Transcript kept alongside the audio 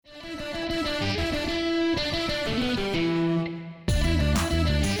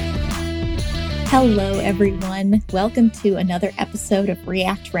Hello, everyone. Welcome to another episode of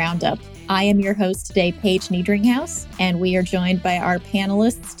React Roundup. I am your host today, Paige Niedringhaus, and we are joined by our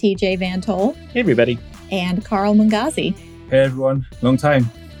panelists, TJ Van Tol. Hey, everybody. And Carl Mungazi. Hey, everyone. Long time.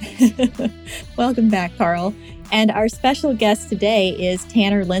 Welcome back, Carl. And our special guest today is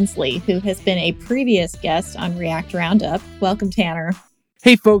Tanner Linsley, who has been a previous guest on React Roundup. Welcome, Tanner.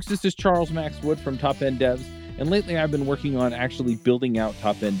 Hey, folks. This is Charles Max Wood from Top End Devs. And lately, I've been working on actually building out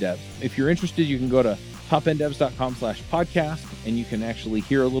Top End Devs. If you're interested, you can go to topenddevs.com/podcast, and you can actually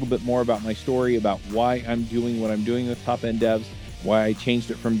hear a little bit more about my story, about why I'm doing what I'm doing with Top End Devs, why I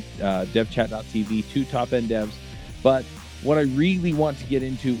changed it from devchat.tv to Top End Devs. But what I really want to get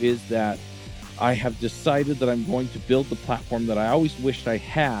into is that I have decided that I'm going to build the platform that I always wished I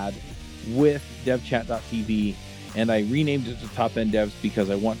had with devchat.tv. And I renamed it to Top End Devs because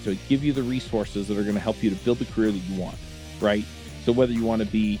I want to give you the resources that are going to help you to build the career that you want, right? So whether you want to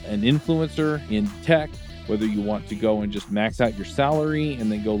be an influencer in tech, whether you want to go and just max out your salary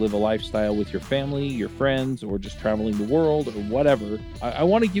and then go live a lifestyle with your family, your friends, or just traveling the world or whatever, I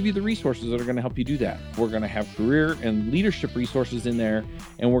want to give you the resources that are going to help you do that. We're going to have career and leadership resources in there,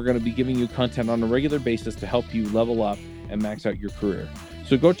 and we're going to be giving you content on a regular basis to help you level up and max out your career.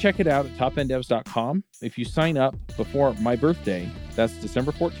 So go check it out at topenddevs.com. If you sign up before my birthday, that's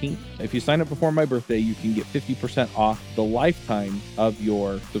December 14th. If you sign up before my birthday, you can get 50% off the lifetime of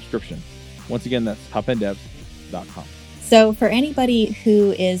your subscription. Once again, that's topenddevs.com. So for anybody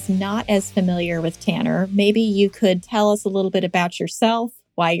who is not as familiar with Tanner, maybe you could tell us a little bit about yourself,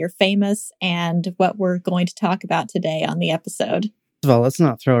 why you're famous, and what we're going to talk about today on the episode. Well, let's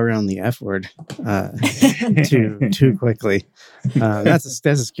not throw around the F word too quickly. That's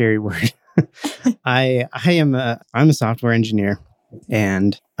a scary word. I'm a software engineer,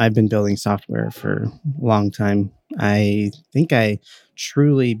 and I've been building software for a long time. I think I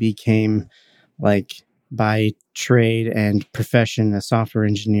truly became, like, by trade and profession, a software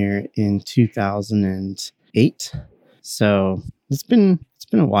engineer in 2008. So it's been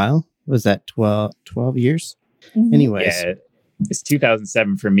a while. Was that 12 years? Mm-hmm. Anyways. Yeah. It's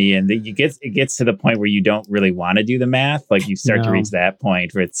 2007 for me, and it gets to the point where you don't really want to do the math. Like you start to reach that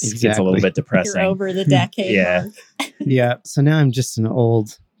point where it gets a little bit depressing. You're over the decade mark. Yeah. So now I'm just an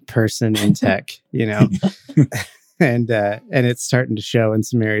old person in tech, and it's starting to show in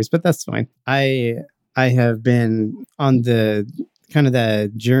some areas, but that's fine. I have been on the kind of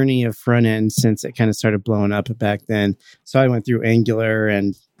the journey of front end since it kind of started blowing up back then. So I went through Angular,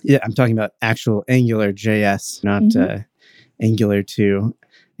 and I'm talking about actual Angular JS, not Angular 2,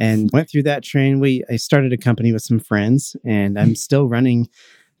 and went through that train. I started a company with some friends, and I'm still running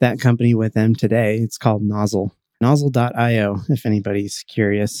that company with them today. It's called Nozzle. Nozzle.io, if anybody's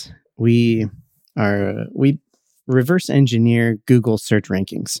curious. We reverse engineer Google search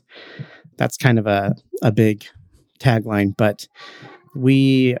rankings. That's kind of a big tagline, but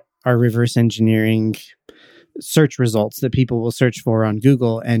we are reverse engineering search results that people will search for on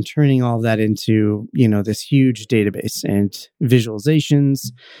Google and turning all of that into, this huge database and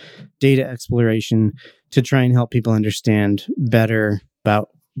visualizations, data exploration to try and help people understand better about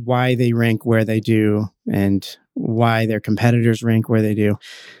why they rank where they do and why their competitors rank where they do.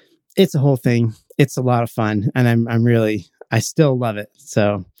 It's a whole thing. It's a lot of fun, and I still love it.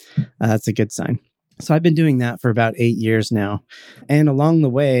 So that's a good sign. So I've been doing that for about 8 years now. And along the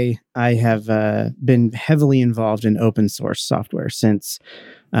way, I have been heavily involved in open source software since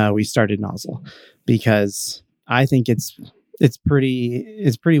we started Nozzle, because I think it's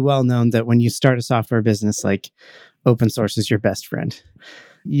pretty well known that when you start a software business, like, open source is your best friend.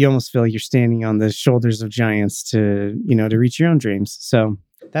 You almost feel like you're standing on the shoulders of giants to reach your own dreams. So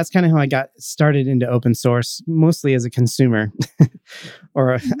that's kind of how I got started into open source, mostly as a consumer.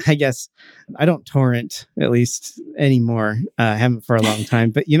 Or I guess I don't torrent, at least anymore. I haven't for a long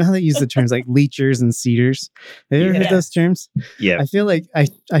time. But you know how they use the terms like leechers and seeders? Have you ever heard those terms? Yeah. I feel like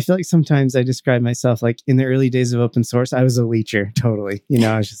sometimes I describe myself like in the early days of open source, I was a leecher, totally.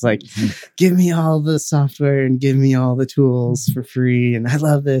 I was just like, give me all the software and give me all the tools for free. And I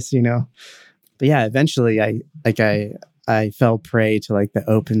love this, But yeah, eventually I fell prey to like the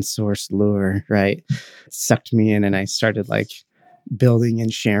open source lure, right? It sucked me in, and I started like building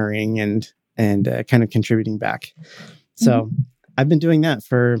and sharing and kind of contributing back. So I've been doing that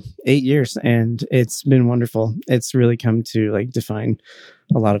for 8 years, and it's been wonderful. It's really come to like define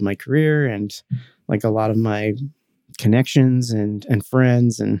a lot of my career and like a lot of my connections and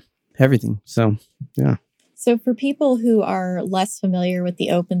friends and everything. So, yeah. So for people who are less familiar with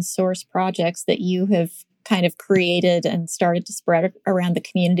the open source projects that you have kind of created and started to spread around the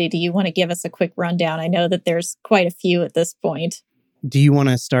community, do you want to give us a quick rundown? I know that there's quite a few at this point. do you want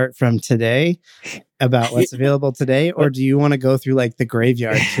to start from today about what's available today, or do you want to go through like the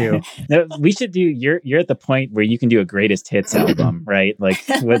graveyard too? No, we should do. You're at the point where you can do a greatest hits album, right? Like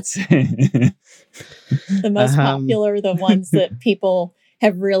what's the most popular, the ones that people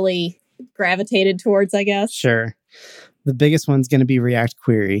have really gravitated towards, I guess. Sure. The biggest one's going to be React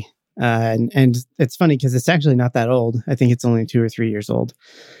Query. And it's funny because it's actually not that old. I think it's only 2 or 3 years old.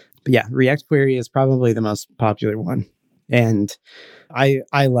 But yeah, React Query is probably the most popular one. And I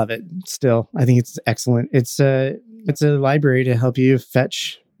love it still. I think it's excellent. It's a library to help you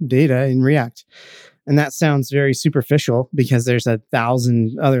fetch data in React. And that sounds very superficial because there's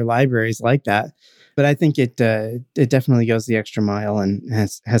 1,000 other libraries like that. But I think it definitely goes the extra mile and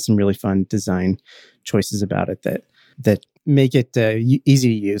has some really fun design choices about it that make it easy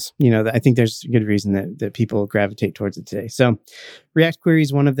to use. You know, I think there's a good reason that people gravitate towards it today. So React Query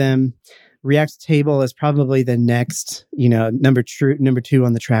is one of them. React Table is probably the next, number 2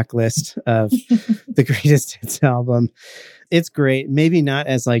 on the track list of the greatest hits album. It's great. Maybe not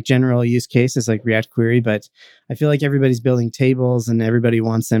as like general use cases like React Query, but I feel like everybody's building tables and everybody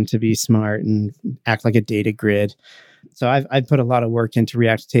wants them to be smart and act like a data grid. So I've put a lot of work into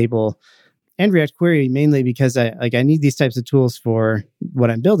React Table and React Query mainly because I need these types of tools for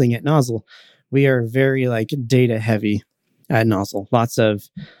what I'm building at Nozzle. We are very like data heavy at Nozzle. Lots of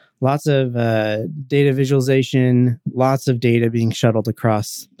data visualization, lots of data being shuttled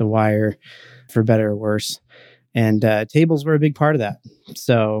across the wire, for better or worse. And tables were a big part of that.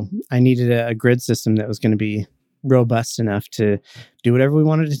 So I needed a grid system that was going to be robust enough to do whatever we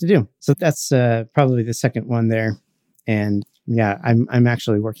wanted it to do. So that's probably the second one there. And yeah, I'm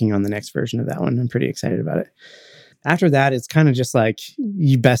actually working on the next version of that one. I'm pretty excited about it. After that, it's kind of just like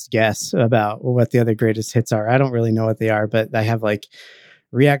you best guess about what the other greatest hits are. I don't really know what they are, but I have like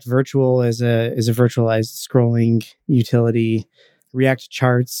React Virtual is a virtualized scrolling utility. React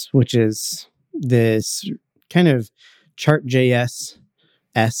Charts, which is this kind of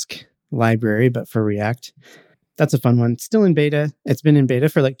Chart.js-esque library, but for React. That's a fun one. It's still in beta. It's been in beta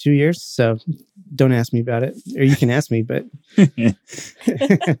for like 2 years, so don't ask me about it. Or you can ask me, but it's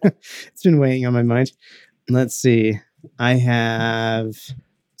been weighing on my mind. Let's see. I have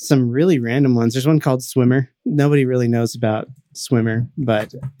some really random ones. There's one called Swimmer. Nobody really knows about Swimmer,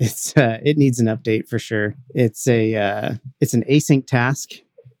 but it needs an update for sure. It's an async task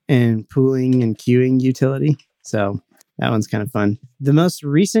and pooling and queuing utility. So that one's kind of fun. The most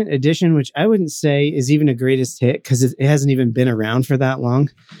recent addition, which I wouldn't say is even a greatest hit because it hasn't even been around for that long,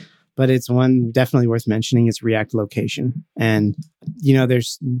 but it's one definitely worth mentioning, is React Location. And,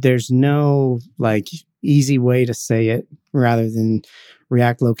 there's no like easy way to say it rather than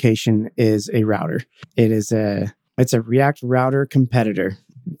React Location is a router. It's a React router competitor,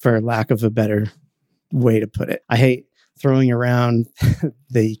 for lack of a better way to put it. I hate throwing around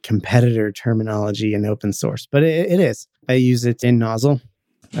the competitor terminology in open source, but it is. I use it in Nozzle.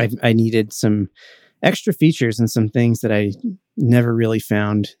 I needed some extra features and some things that I never really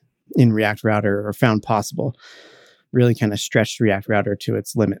found in React Router or found possible. Really kind of stretched React Router to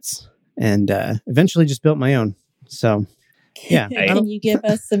its limits and eventually just built my own. So, yeah. Can you give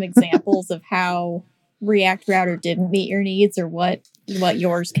us some examples of how React Router didn't meet your needs or what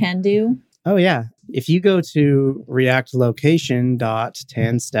yours can do? Oh, yeah. If you go to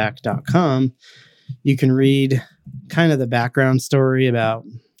reactlocation.tanstack.com, you can read kind of the background story about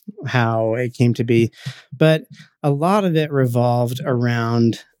how it came to be. But a lot of it revolved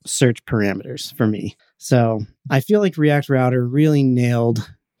around search parameters for me. So I feel like React Router really nailed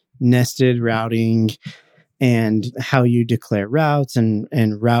nested routing and how you declare routes and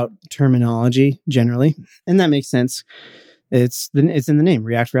route terminology generally. And that makes sense. It's in the name,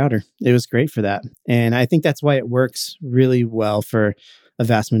 React Router. It was great for that. And I think that's why it works really well for a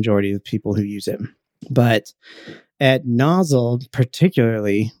vast majority of people who use it. But at Nozzle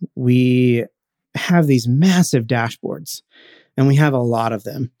particularly, we have these massive dashboards, and we have a lot of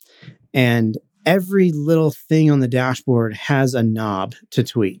them. And every little thing on the dashboard has a knob to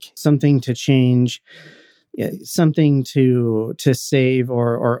tweak, something to change, something to save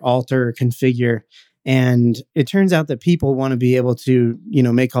or alter, configure. And it turns out that people want to be able to,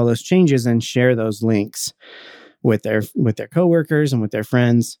 make all those changes and share those links with their coworkers and with their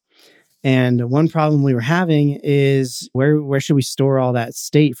friends. And one problem we were having is where should we store all that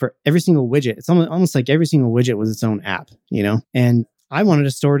state for every single widget? It's almost like every single widget was its own app, And I wanted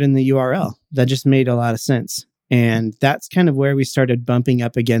to store it in the URL. That just made a lot of sense. And that's kind of where we started bumping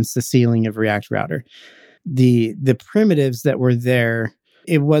up against the ceiling of React Router. The primitives that were there,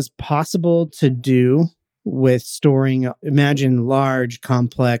 it was possible to do with storing, imagine large,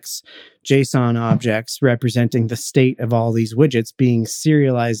 complex JSON objects representing the state of all these widgets being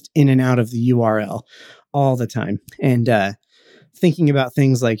serialized in and out of the URL all the time. And thinking about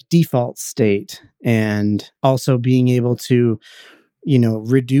things like default state and also being able to,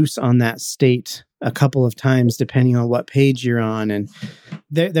 reduce on that state a couple of times depending on what page you're on. And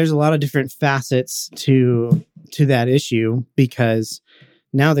there's a lot of different facets to that issue, because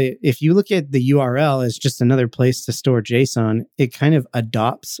now if you look at the URL as just another place to store JSON, it kind of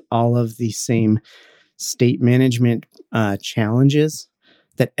adopts all of the same state management challenges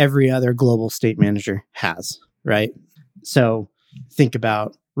that every other global state manager has, right? So think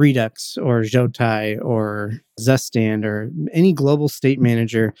about Redux or Zotye or Zustand or any global state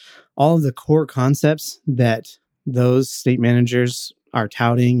manager. All of the core concepts that those state managers are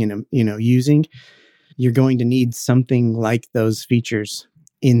touting and using, you're going to need something like those features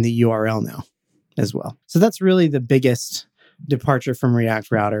in the URL now as well. So that's really the biggest departure from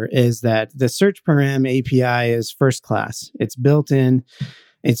React Router, is that the search param API is first class. It's built in.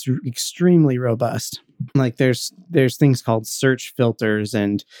 It's extremely robust. Like there's things called search filters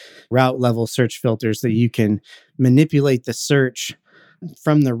and route level search filters that you can manipulate the search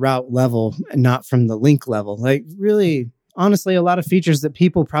from the route level and not from the link level. Like really, honestly, a lot of features that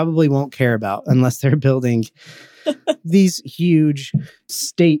people probably won't care about unless they're building these huge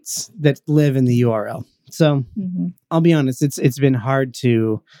states that live in the URL. So I'll be honest, it's been hard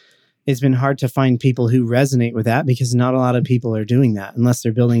to find people who resonate with that, because not a lot of people are doing that unless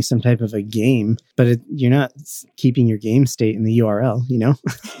they're building some type of a game, but you're not keeping your game state in the URL,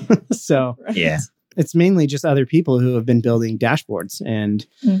 So yeah, it's mainly just other people who have been building dashboards and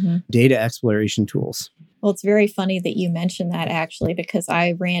data exploration tools. Well, it's very funny that you mentioned that, actually, because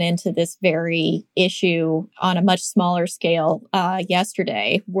I ran into this very issue on a much smaller scale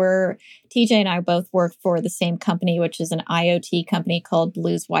yesterday, where TJ and I both work for the same company, which is an IoT company called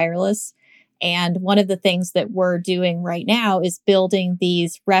Blues Wireless. And one of the things that we're doing right now is building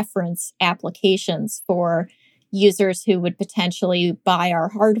these reference applications for users who would potentially buy our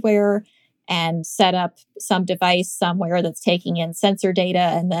hardware and set up some device somewhere that's taking in sensor data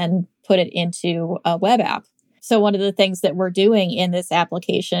and then put it into a web app. So one of the things that we're doing in this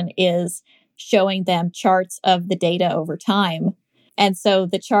application is showing them charts of the data over time. And so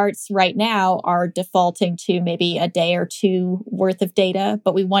the charts right now are defaulting to maybe a day or two worth of data,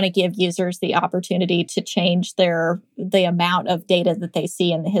 but we want to give users the opportunity to change the amount of data that they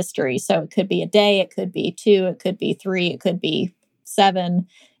see in the history. So it could be a day, it could be 2, it could be 3, it could be 7,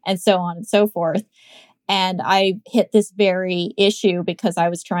 and so on and so forth. And I hit this very issue because I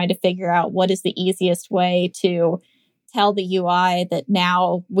was trying to figure out what is the easiest way to tell the UI that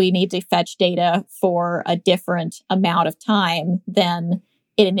now we need to fetch data for a different amount of time than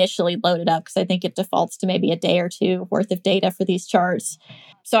it initially loaded up, because I think it defaults to maybe a day or two worth of data for these charts.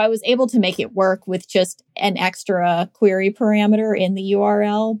 So I was able to make it work with just an extra query parameter in the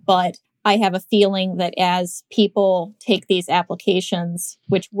URL, but I have a feeling that as people take these applications,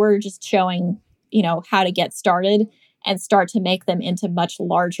 which we're just showing, how to get started, and start to make them into much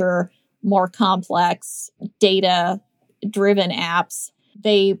larger, more complex, data-driven apps,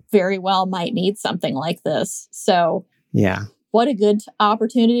 they very well might need something like this. So, yeah, what a good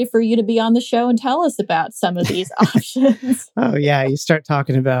opportunity for you to be on the show and tell us about some of these options. Oh, yeah. You start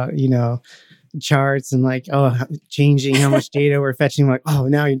talking about, charts and changing how much data we're fetching. Like, oh,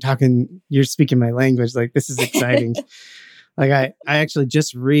 now you're speaking my language. Like, this is exciting. I actually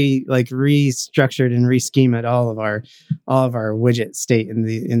just restructured and reschemed all of our widget state in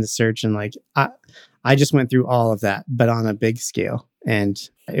the search. And I just went through all of that, but on a big scale, and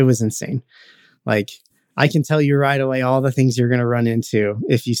it was insane. I can tell you right away all the things you're going to run into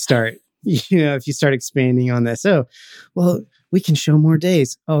if you start expanding on this. Oh, well, we can show more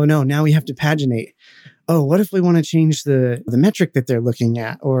days. Oh no, now we have to paginate. Oh, what if we want to change the metric that they're looking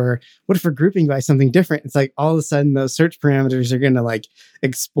at? Or what if we're grouping by something different? It's like all of a sudden those search parameters are going to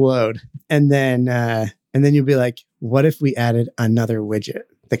explode. And then you'll be like, what if we added another widget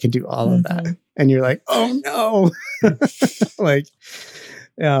that could do all of that? And you're like, oh no.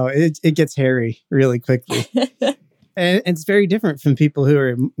 It gets hairy really quickly. And it's very different from people who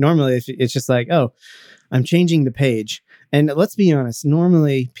are normally, it's just like, oh, I'm changing the page. And let's be honest,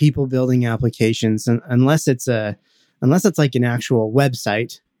 normally people building applications, unless it's like an actual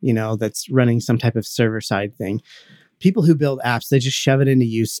website, that's running some type of server side thing, people who build apps, they just shove it into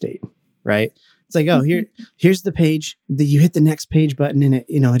use state, right? It's like, oh, here's the page that you hit the next page button and it,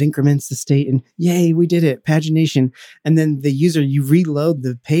 it increments the state and yay, we did it, pagination. And then the user, you reload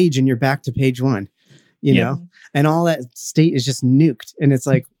the page and you're back to page 1, you know, and all that state is just nuked. And it's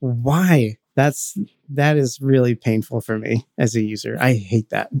like, why? That's that is really painful for me as a user. I hate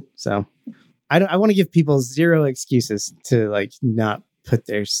that. So I want to give people zero excuses to like not put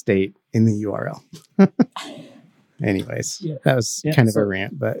their state in the URL. Anyways, that was kind of a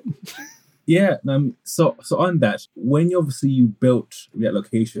rant, but yeah. So on that, when you built React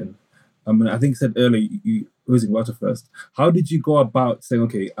Location, I think you said earlier you were using Router first. How did you go about saying,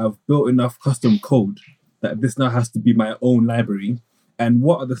 okay, I've built enough custom code that this now has to be my own library? And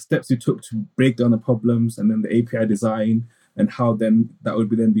what are the steps you took to break down the problems and then the API design and how then that would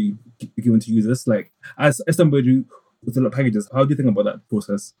be given to users? Like as somebody with a lot of packages, how do you think about that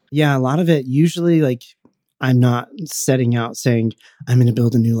process? Yeah, a lot of it usually like I'm not setting out saying I'm going to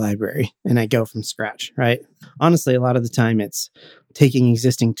build a new library and I go from scratch, right? Honestly, a lot of the time it's taking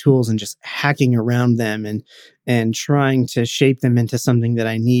existing tools and just hacking around them and trying to shape them into something that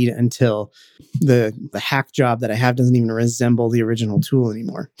I need until the hack job that I have doesn't even resemble the original tool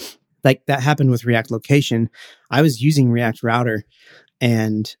anymore. Like that happened with React Location. I was using React Router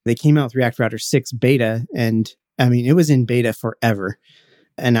and they came out with React Router 6 beta. And I mean, it was in beta forever.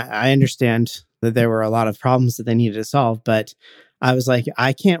 And I understand that there were a lot of problems that they needed to solve, but I was like,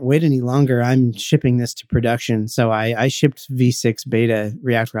 I can't wait any longer. I'm shipping this to production. So I shipped V6 beta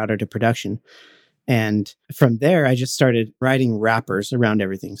React Router to production. And from there, I just started writing wrappers around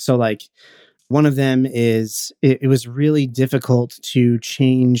everything. So like one of them is, it was really difficult to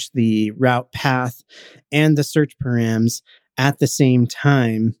change the route path and the search params at the same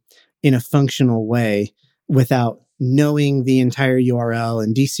time in a functional way without knowing the entire URL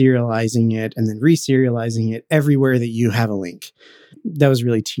and deserializing it and then reserializing it everywhere that you have a link. That was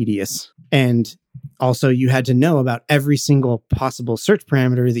really tedious. And also you had to know about every single possible search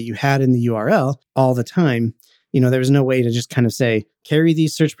parameter that you had in the URL all the time. You know, there was no way to just kind of say, carry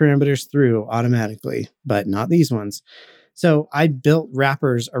these search parameters through automatically, but not these ones. So I built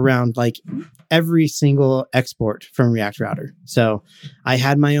wrappers around like every single export from React Router. So I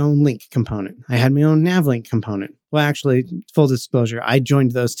had my own link component. I had my own nav link component. Well, actually, full disclosure, I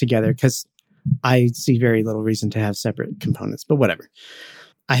joined those together because I see very little reason to have separate components, but whatever.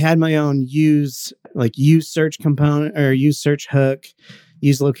 I had my own use search component or use search hook,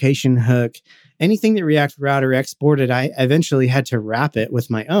 use location hook. Anything that React Router exported, I eventually had to wrap it with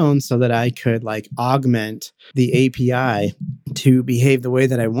my own so that I could like augment the API to behave the way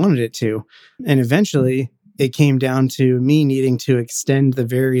that I wanted it to. And eventually it came down to me needing to extend the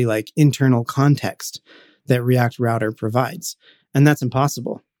very like internal context that React Router provides. And that's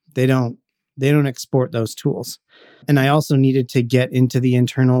impossible. They don't export those tools. And I also needed to get into the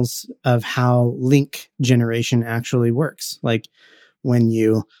internals of how link generation actually works. Like when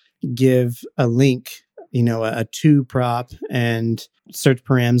you give a link, you know, a to prop and search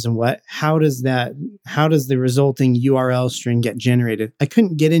params and how does the resulting URL string get generated? I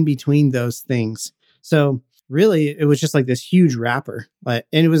couldn't get in between those things. So really it was just like this huge wrapper, and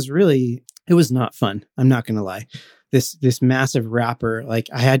it was not fun. I'm not going to lie. This massive wrapper, like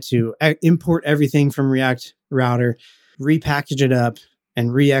I had to import everything from React Router, repackage it up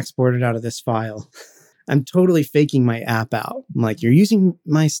and re-export it out of this file. I'm totally faking my app out. I'm like, you're using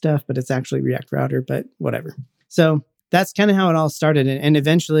my stuff, but it's actually React Router, but whatever. So that's kind of how it all started. And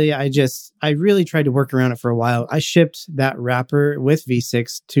eventually I really tried to work around it for a while. I shipped that wrapper with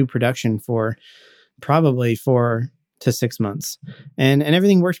V6 to production for probably 4 to 6 months. And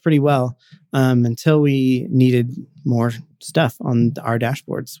everything worked pretty well until we needed more stuff on our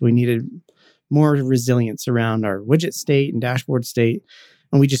dashboards. We needed more resilience around our widget state and dashboard state.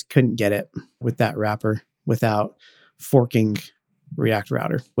 And we just couldn't get it with that wrapper without forking React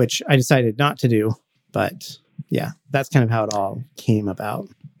Router, which I decided not to do. But yeah, that's kind of how it all came about.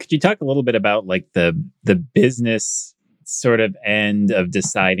 Could you talk a little bit about like the business sort of end of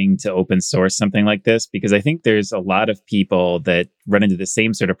deciding to open source something like this? Because I think there's a lot of people that run into the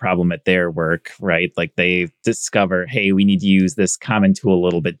same sort of problem at their work, right? Like they discover, hey, we need to use this common tool a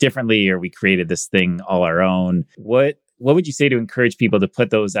little bit differently, or we created this thing all our own. What would you say to encourage people to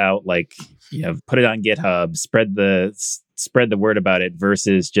put those out, like, you know, put it on GitHub, spread the word about it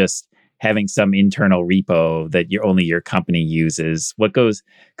versus just having some internal repo that only your company uses? What goes,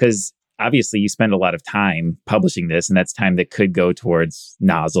 because obviously you spend a lot of time publishing this, and that's time that could go towards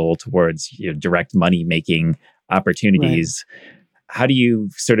Nozzle, towards, you know, direct money making opportunities. Right. How do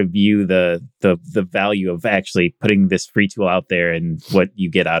you sort of view the value of actually putting this free tool out there and what you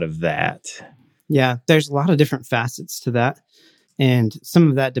get out of that? Yeah, there's a lot of different facets to that. And some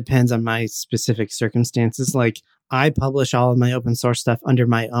of that depends on my specific circumstances. Like I publish all of my open source stuff under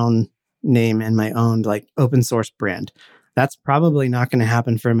my own name and my own like open source brand. That's probably not going to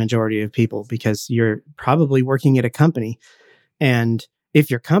happen for a majority of people because you're probably working at a company and if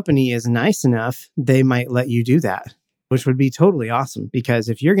your company is nice enough, they might let you do that, which would be totally awesome. Because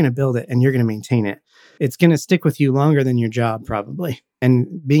if you're going to build it and you're going to maintain it, it's going to stick with you longer than your job probably.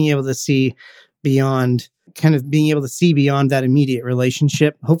 And being able to see beyond that immediate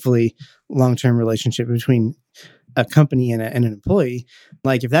relationship, hopefully long-term relationship between a company and an employee.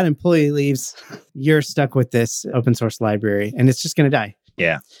 Like if that employee leaves, you're stuck with this open source library and it's just going to die.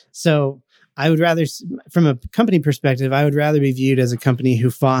 Yeah. So I would rather, from a company perspective, I would rather be viewed as a company who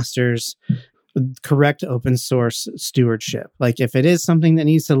fosters correct open source stewardship. Like if it is something that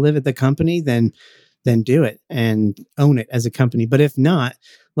needs to live at the company, then do it and own it as a company. But if not,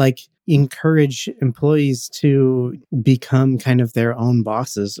 like encourage employees to become kind of their own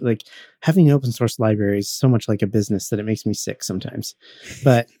bosses. Like having an open source library is so much like a business that it makes me sick sometimes.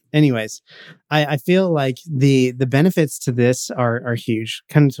 But anyways, I feel like the benefits to this are huge.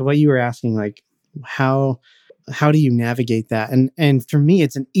 Kind of to what you were asking, like how do you navigate that? And for me,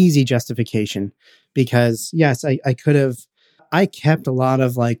 it's an easy justification because yes, I kept a lot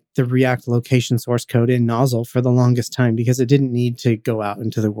of like the React location source code in Nozzle for the longest time because it didn't need to go out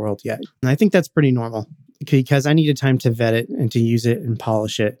into the world yet. And I think that's pretty normal because I needed time to vet it and to use it and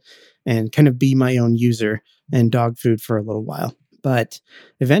polish it and kind of be my own user and dog food for a little while. But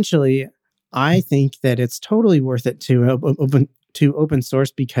eventually, I think that it's totally worth it to open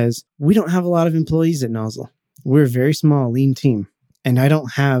source because we don't have a lot of employees at Nozzle. We're a very small, lean team. And I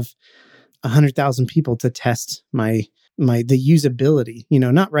don't have 100,000 people to test the usability,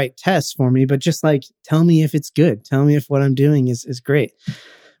 not write tests for me, but just like, tell me if it's good. Tell me if what I'm doing is great.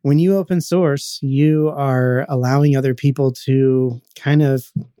 When you open source, you are allowing other people to kind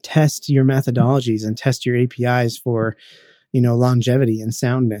of test your methodologies and test your APIs for, longevity and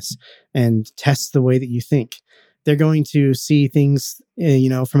soundness and test the way that you think. They're going to see things,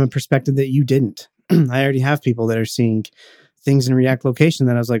 from a perspective that you didn't. I already have people that are seeing things in React location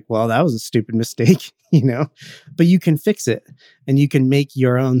that I was like, well, that was a stupid mistake, but you can fix it and you can make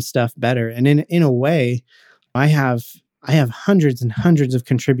your own stuff better. And in a way, I have hundreds and hundreds of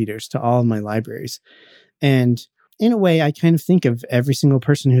contributors to all of my libraries. And in a way, I kind of think of every single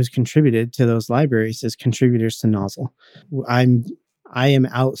person who's contributed to those libraries as contributors to Nozzle. I am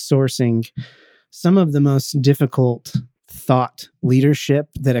outsourcing some of the most difficult thought leadership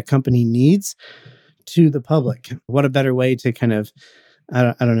that a company needs to the public. What a better way to kind of,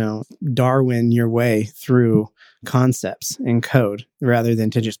 I don't know, Darwin your way through concepts and code rather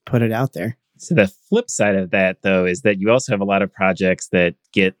than to just put it out there. So the flip side of that, though, is that you also have a lot of projects that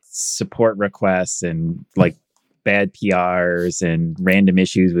get support requests and like bad PRs and random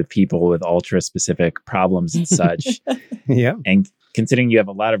issues with people with ultra specific problems and such. Yeah. And considering you have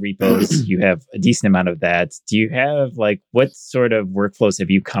a lot of repos, you have a decent amount of that. Do you have what sort of workflows have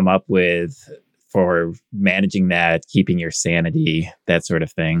you come up with for managing that, keeping your sanity, that sort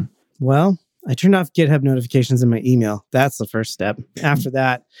of thing? Well, I turned off GitHub notifications in my email. That's the first step. After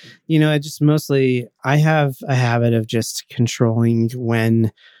that, I just mostly, I have a habit of just controlling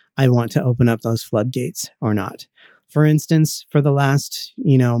when I want to open up those floodgates or not. For instance, for the last,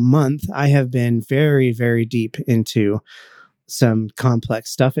 month, I have been very, very deep into some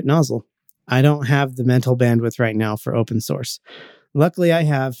complex stuff at Nozzle. I don't have the mental bandwidth right now for open source. Luckily, I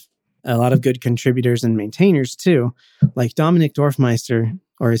have a lot of good contributors and maintainers too, like Dominic Dorfmeister,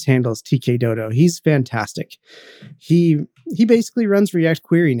 or his handle is TK Dodo. He's fantastic. He basically runs React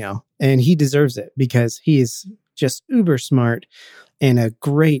Query now, and he deserves it because he is just uber smart and a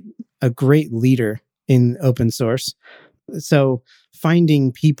great leader in open source. So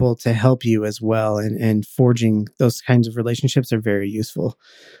finding people to help you as well and forging those kinds of relationships are very useful.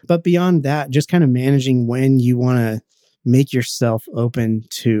 But beyond that, just kind of managing when you want to make yourself open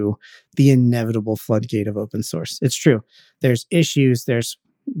to the inevitable floodgate of open source. It's true. There's issues, there's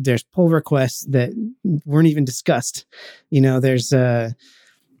pull requests that weren't even discussed.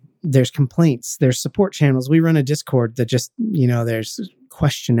 There's complaints, there's support channels. We run a Discord that just, there's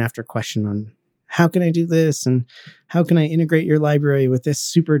question after question on how can I do this? And how can I integrate your library with this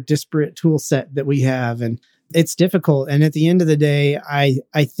super disparate tool set that we have? And it's difficult. And at the end of the day, I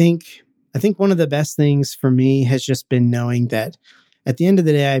think one of the best things for me has just been knowing that at the end of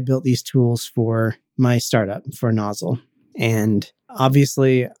the day, I built these tools for my startup, for Nozzle. And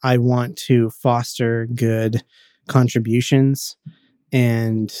obviously, I want to foster good contributions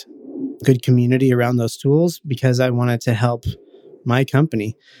and good community around those tools because I wanted to help my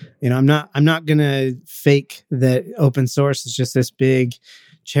company. I'm not going to fake that open source is just this big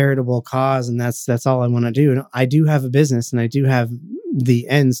charitable cause and that's all I want to do. And I do have a business and I do have the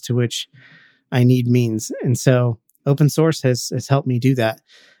ends to which I need means. And so open source has helped me do that.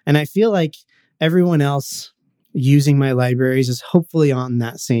 And I feel like everyone else using my libraries is hopefully on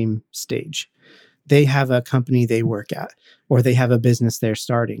that same stage. They have a company they work at, or they have a business they're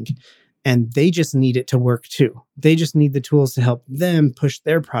starting, and they just need it to work too. They just need the tools to help them push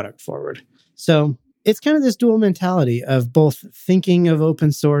their product forward. So it's kind of this dual mentality of both thinking of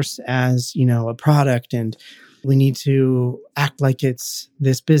open source as, a product, and we need to act like it's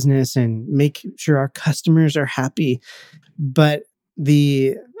this business and make sure our customers are happy. But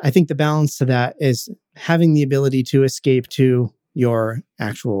I think the balance to that is having the ability to escape to your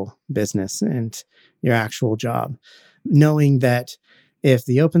actual business and your actual job, knowing that if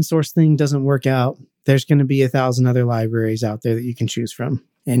the open source thing doesn't work out, there's going to be 1,000 other libraries out there that you can choose from.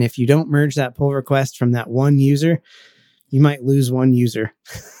 And if you don't merge that pull request from that one user, you might lose one user.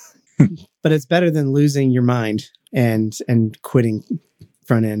 But it's better than losing your mind and quitting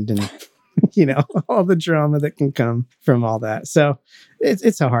front end and all the drama that can come from all that. So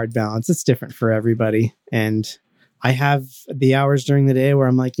it's a hard balance. It's different for everybody. And I have the hours during the day where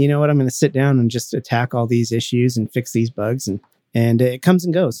I'm like, you know what, I'm going to sit down and just attack all these issues and fix these bugs. And it comes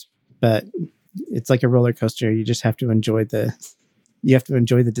and goes. But it's like a roller coaster. You just have to enjoy the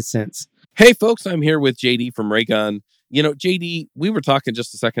descents. Hey, folks, I'm here with JD from Raygun. JD, we were talking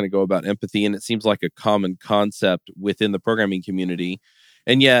just a second ago about empathy, and it seems like a common concept within the programming community.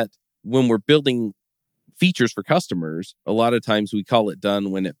 And yet, when we're building features for customers, a lot of times we call it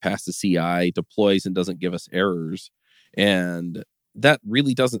done when it passes CI, deploys, and doesn't give us errors. And that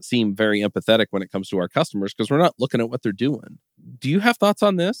really doesn't seem very empathetic when it comes to our customers because we're not looking at what they're doing. Do you have thoughts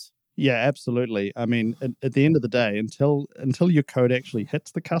on this? Yeah, absolutely. I mean, at the end of the day, until your code actually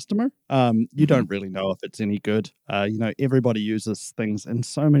hits the customer, you don't really know if it's any good. Everybody uses things in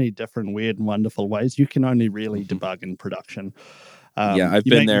so many different weird and wonderful ways. You can only really debug in production. I've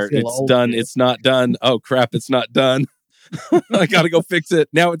been there. It's done. It's not done. Oh, crap. It's not done. I got to go fix it.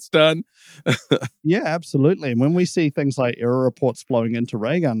 Now it's done. Yeah, absolutely. And when we see things like error reports flowing into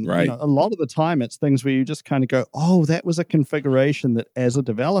Raygun, right. A lot of the time it's things where you just kind of go, oh, that was a configuration that as a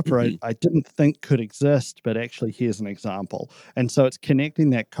developer, I didn't think could exist, but actually here's an example. And so it's connecting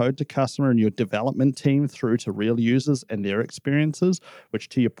that code to customer and your development team through to real users and their experiences, which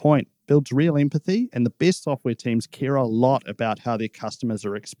to your point, builds real empathy, and the best software teams care a lot about how their customers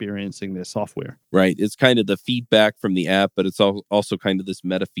are experiencing their software. Right. It's kind of the feedback from the app, but it's also kind of this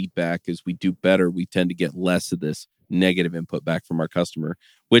meta feedback. As we do better, we tend to get less of this negative input back from our customer,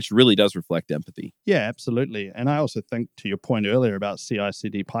 which really does reflect empathy. Yeah, absolutely. And I also think to your point earlier about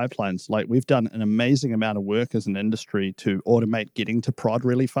CI/CD pipelines, like we've done an amazing amount of work as an industry to automate getting to prod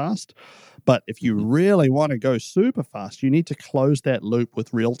really fast. But if you really want to go super fast, you need to close that loop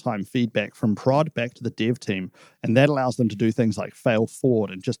with real-time feedback from prod back to the dev team. And that allows them to do things like fail forward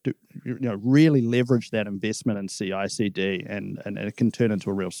and just really leverage that investment in CI/CD, and it can turn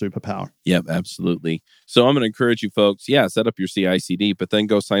into a real superpower. Yep, absolutely. So I'm going to encourage you folks, set up your CI/CD, but then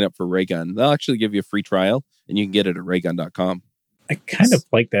go sign up for Raygun. They'll actually give you a free trial, and you can get it at raygun.com. I kind of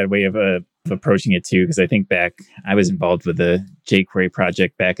like that way of approaching it too, because I think back, I was involved with the jQuery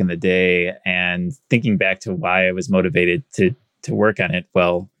project back in the day, and thinking back to why I was motivated to work on it.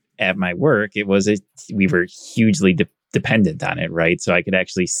 Well, at my work, we were hugely dependent on it, right? So I could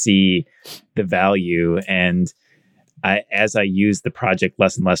actually see the value, and as I used the project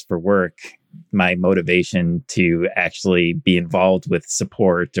less and less for work, my motivation to actually be involved with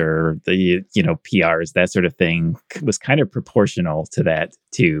support or the PRs, that sort of thing, was kind of proportional to that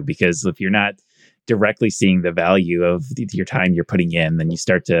too. Because if you're not directly seeing the value of your time you're putting in, then you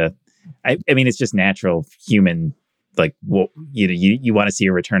start to, I mean, it's just natural human, like, you want to see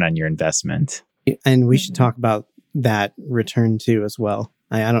a return on your investment. And we should talk about that return too as well.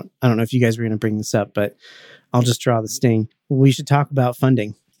 I don't know if you guys were going to bring this up, but I'll just draw the sting. We should talk about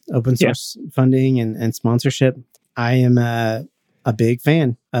funding. Open source funding and sponsorship. I am a big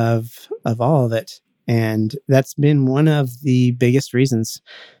fan of all of it. And that's been one of the biggest reasons,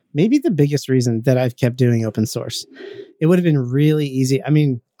 maybe the biggest reason that I've kept doing open source. It would have been really easy. I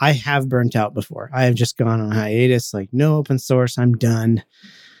mean, I have burnt out before. I have just gone on hiatus, like, no open source, I'm done.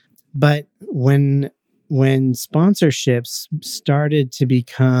 But when sponsorships started to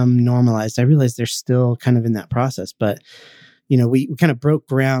become normalized, I realized they're still kind of in that process, but we kind of broke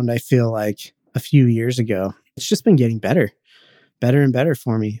ground, I feel like, a few years ago. It's just been getting better and better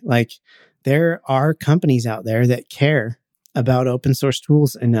for me. Like, there are companies out there that care about open source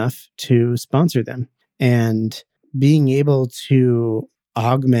tools enough to sponsor them. And being able to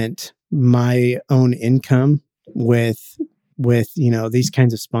augment my own income with these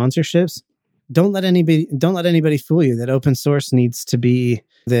kinds of sponsorships, don't let anybody fool you that open source needs to be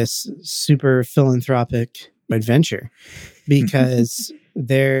this super philanthropic adventure, because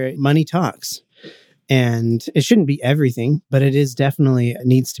their money talks. And it shouldn't be everything, but it is definitely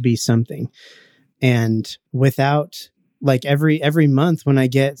needs to be something. And without, like, every month when I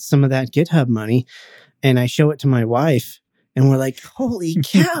get some of that GitHub money and I show it to my wife and we're like, holy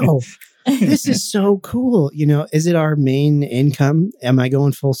cow, this is so cool. Is it our main income? Am I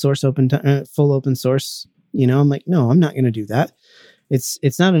going full open source? I'm like, no, I'm not going to do that.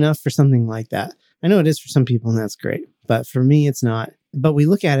 It's not enough for something like that. I know it is for some people, and that's great, but for me, it's not. But we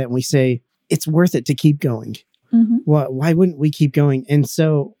look at it and we say, it's worth it to keep going. Mm-hmm. Why wouldn't we keep going? And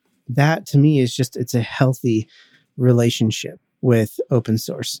so that to me is it's a healthy relationship with open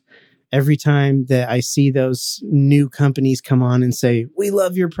source. Every time that I see those new companies come on and say, we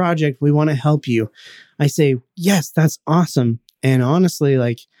love your project, we want to help you, I say, yes, that's awesome. And honestly,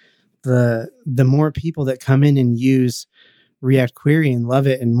 like the more people that come in and use React Query and love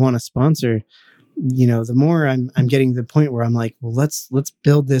it and want to sponsor, the more I'm getting to the point where I'm like, well, let's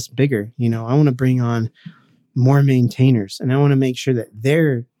build this bigger. I want to bring on more maintainers, and I want to make sure that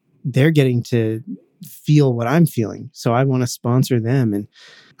they're getting to feel what I'm feeling. So I want to sponsor them. And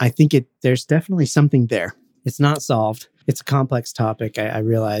I think there's definitely something there. It's not solved. It's a complex topic, I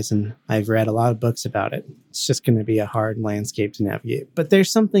realize, and I've read a lot of books about it. It's just going to be a hard landscape to navigate, but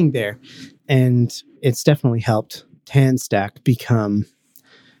there's something there. And it's definitely helped TanStack become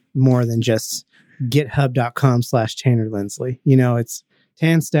more than just github.com/Tanner Linsley. It's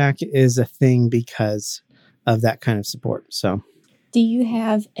TanStack is a thing because of that kind of support. So do you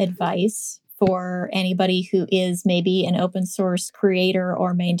have advice for anybody who is maybe an open source creator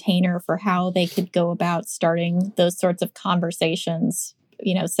or maintainer for how they could go about starting those sorts of conversations,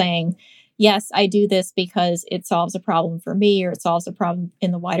 saying, yes, I do this because it solves a problem for me or it solves a problem in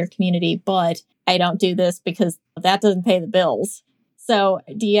the wider community, but I don't do this because that doesn't pay the bills. So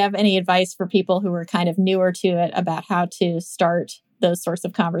do you have any advice for people who are kind of newer to it about how to start those sorts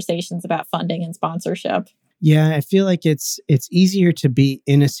of conversations about funding and sponsorship? Yeah, I feel like it's easier to be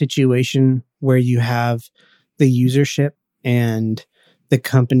in a situation where you have the usership and the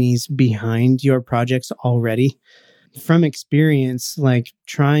companies behind your projects already. From experience, like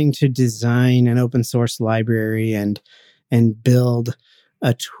trying to design an open source library and build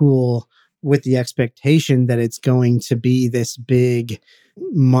a tool with the expectation that it's going to be this big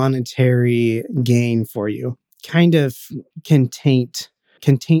monetary gain for you, kind of can taint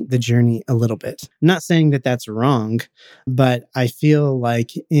the journey a little bit. I'm not saying that that's wrong, but I feel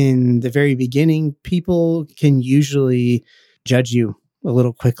like in the very beginning, people can usually judge you a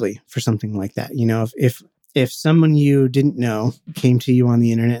little quickly for something like that. If someone you didn't know came to you on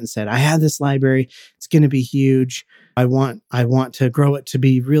the internet and said, I have this library, it's going to be huge. I want to grow it to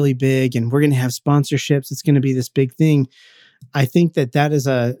be really big, and we're going to have sponsorships. It's going to be this big thing. I think that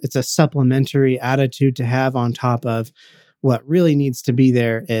it's a supplementary attitude to have on top of what really needs to be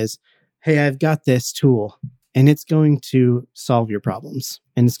there is, hey, I've got this tool and it's going to solve your problems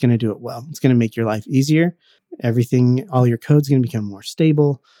and it's going to do it well. It's going to make your life easier. All your code's going to become more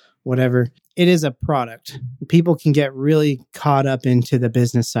stable, whatever. It is a product. People can get really caught up into the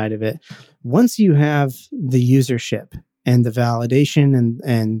business side of it. Once you have the usership and the validation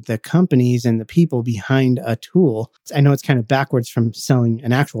and the companies and the people behind a tool, I know it's kind of backwards from selling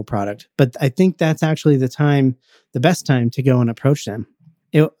an actual product, but I think that's actually the best time to go and approach them.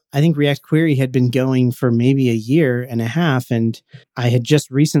 I think React Query had been going for maybe a year and a half, and I had just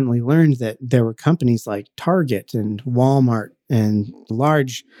recently learned that there were companies like Target and Walmart and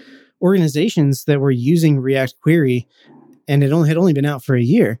large organizations that were using React Query, and it had only been out for a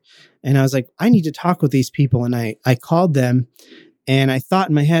year. And I was like, I need to talk with these people. And I called them, and I thought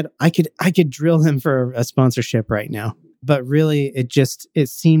in my head, I could drill them for a sponsorship right now. But really, it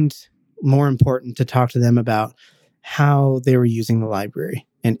seemed more important to talk to them about how they were using the library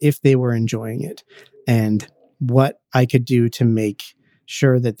and if they were enjoying it and what I could do to make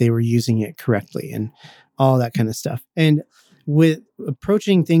sure that they were using it correctly and all that kind of stuff. And with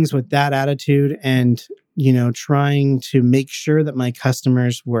approaching things with that attitude and, trying to make sure that my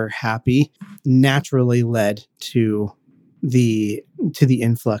customers were happy naturally led to the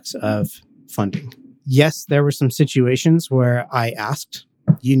influx of funding. Yes, there were some situations where I asked,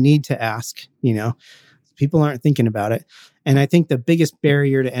 you need to ask, people aren't thinking about it. And I think the biggest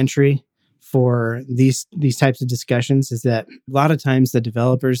barrier to entry for these types of discussions is that a lot of times the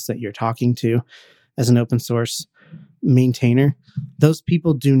developers that you're talking to as an open source maintainer, those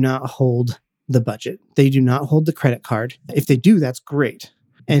people do not hold the budget. They do not hold the credit card. If they do, that's great.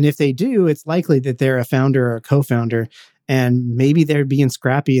 And if they do, it's likely that they're a founder or a co-founder, and maybe they're being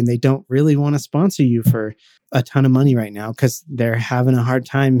scrappy and they don't really want to sponsor you for a ton of money right now because they're having a hard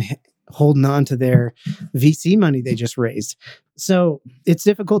time holding on to their VC money they just raised. So it's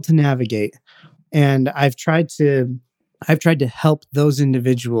difficult to navigate. And I've tried to help those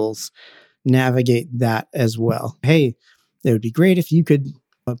individuals navigate that as well. Hey, it would be great if you could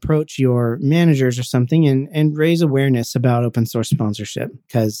approach your managers or something and raise awareness about open source sponsorship,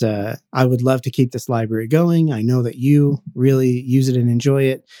 because I would love to keep this library going. I know that you really use it and enjoy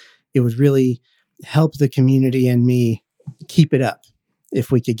it. It would really help the community and me keep it up if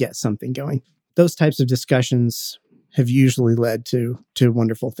we could get something going. Those types of discussions have usually led to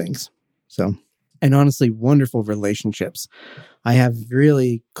wonderful things. So, and honestly, wonderful relationships. I have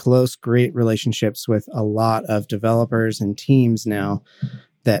really close, great relationships with a lot of developers and teams now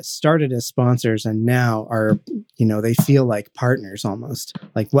that started as sponsors and now are, they feel like partners almost.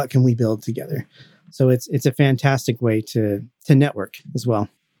 Like, what can we build together? So it's a fantastic way to network as well.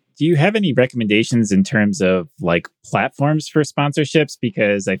 Do you have any recommendations in terms of like platforms for sponsorships?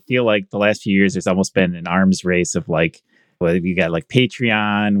 Because I feel like the last few years, there's almost been an arms race of like, well, we got like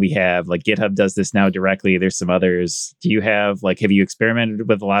Patreon, we have like GitHub does this now directly. There's some others. Do you have you experimented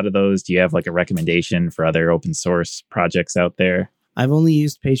with a lot of those? Do you have like a recommendation for other open source projects out there? I've only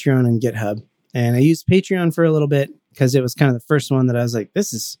used Patreon and GitHub, and I used Patreon for a little bit because it was kind of the first one that I was like,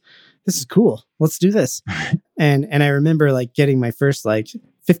 this is cool. Let's do this. and I remember like getting my first like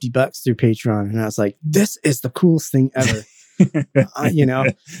 $50 through Patreon, and I was like, this is the coolest thing ever.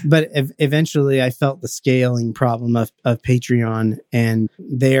 But eventually I felt the scaling problem of Patreon, and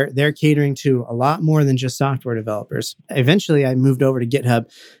they're catering to a lot more than just software developers. Eventually I moved over to GitHub,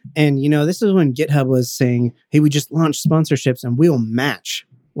 and this is when GitHub was saying, hey, we just launched sponsorships and we'll match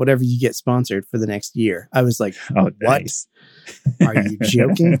whatever you get sponsored for the next year. I was like, oh, what? Nice. Are you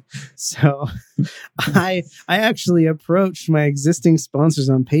joking? So I actually approached my existing sponsors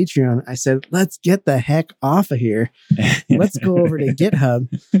on Patreon. I said, let's get the heck off of here. Let's go over to GitHub,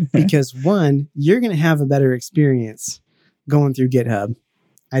 because one, you're going to have a better experience going through GitHub.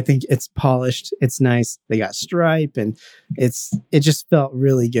 I think it's polished. It's nice. They got Stripe, and it just felt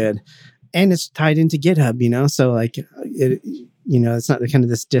really good. And it's tied into GitHub, so like it's not the kind of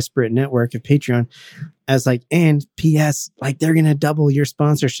this disparate network of Patreon. I was like, and PS, like they're going to double your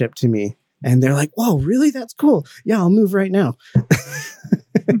sponsorship to me. And they're like, whoa, really? That's cool. Yeah, I'll move right now.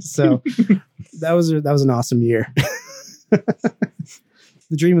 So that was an awesome year.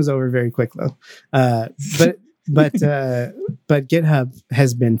 The dream was over very quick though. But GitHub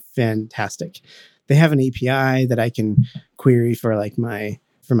has been fantastic. They have an API that I can query for like my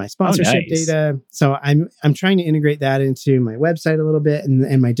sponsorship data. So I'm trying to integrate that into my website a little bit,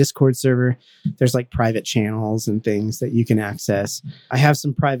 and my Discord server. There's like private channels and things that you can access. I have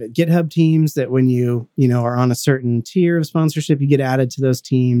some private GitHub teams that when you are on a certain tier of sponsorship, you get added to those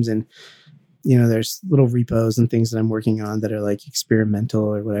teams, and there's little repos and things that I'm working on that are like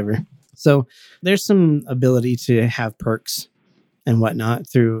experimental or whatever. So there's some ability to have perks and whatnot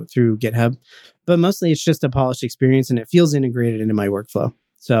through GitHub, but mostly it's just a polished experience, and it feels integrated into my workflow.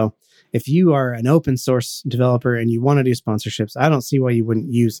 So if you are an open source developer and you want to do sponsorships, I don't see why you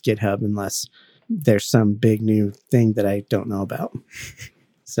wouldn't use GitHub unless there's some big new thing that I don't know about.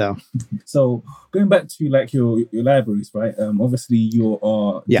 So going back to like your libraries, right? Obviously you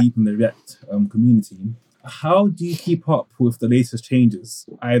are deep in the React community. How do you keep up with the latest changes,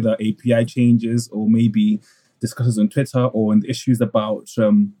 either API changes or maybe discussions on Twitter or on issues about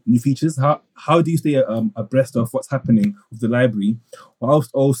new features? How do you stay abreast of what's happening with the library, whilst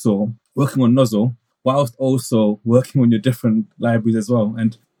also working on Nozzle, whilst also working on your different libraries as well,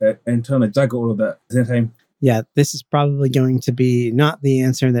 and trying to juggle all of that at the same time? Yeah, this is probably going to be not the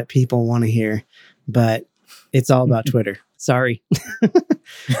answer that people want to hear, but it's all about Twitter. Sorry.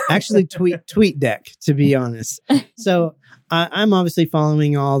 Actually, TweetDeck, to be honest. So I'm obviously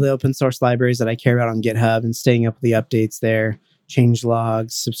following all the open source libraries that I care about on GitHub and staying up with the updates there, change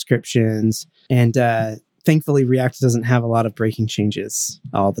logs, subscriptions, and thankfully React doesn't have a lot of breaking changes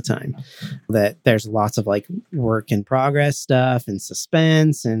all the time. That there's lots of like work in progress stuff and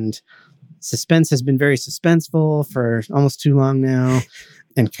suspense has been very suspenseful for almost too long now,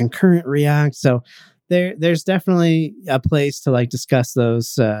 and concurrent React. So there's definitely a place to like discuss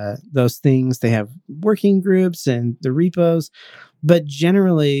those things. They have working groups and the repos, but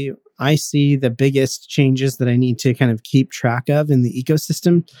generally I see the biggest changes that I need to kind of keep track of in the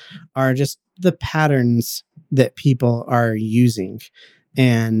ecosystem are just the patterns that people are using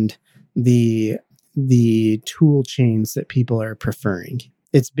and the tool chains that people are preferring.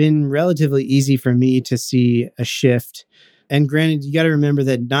 It's been relatively easy for me to see a shift. And granted, you got to remember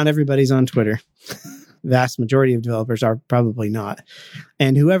that not everybody's on Twitter. Vast majority of developers are probably not.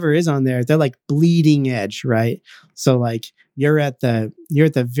 And whoever is on there, they're like bleeding edge, right? So like you're at the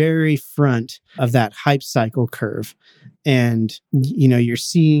very front of that hype cycle curve, and you're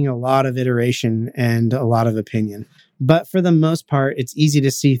seeing a lot of iteration and a lot of opinion. But for the most part, it's easy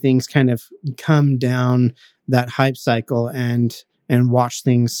to see things kind of come down that hype cycle and watch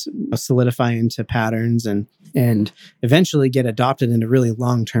things solidify into patterns and eventually get adopted into really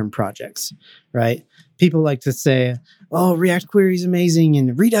long-term projects, right? People like to say, oh, React Query is amazing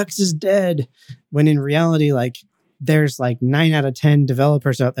and Redux is dead, when in reality, like, there's like 9 out of 10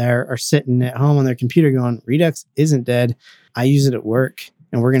 developers out there are sitting at home on their computer going, Redux isn't dead. I use it at work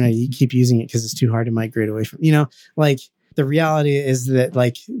and we're going to keep using it because it's too hard to migrate away from, like, the reality is that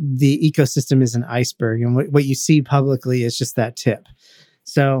like the ecosystem is an iceberg, and what you see publicly is just that tip.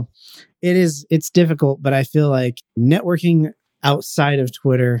 So it's difficult, but I feel like networking outside of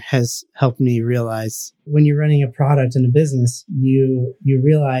Twitter has helped me realize when you're running a product in a business, you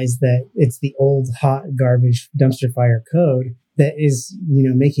realize that it's the old hot garbage dumpster fire code that is,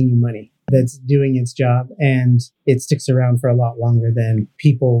 making you money, that's doing its job, and it sticks around for a lot longer than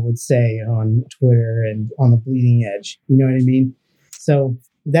people would say on Twitter and on the bleeding edge. You know what I mean? So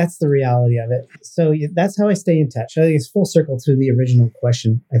that's the reality of it. So that's how I stay in touch. I think it's full circle to the original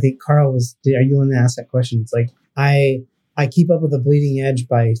question. I think Carl are you going to ask that question? It's like, I keep up with the bleeding edge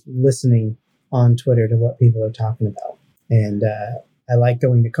by listening on Twitter to what people are talking about. And I like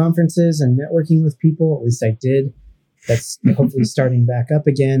going to conferences and networking with people. At least I did. That's hopefully starting back up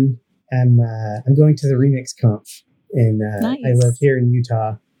again. I'm going to the Remix Conf, and nice. I live here in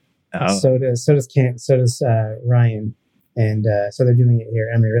Utah. Oh. So does Ryan, and so they're doing it here.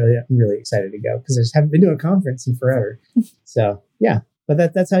 I'm really excited to go because I just haven't been to a conference in forever. So yeah,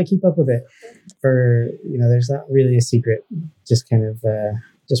 but that's how I keep up with it. There's not really a secret. Just kind of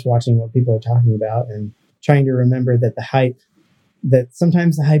just watching what people are talking about and trying to remember that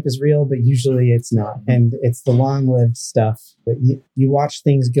sometimes the hype is real, but usually it's not. And it's the long-lived stuff. But you watch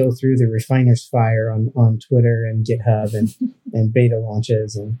things go through the refiner's fire on Twitter and GitHub and beta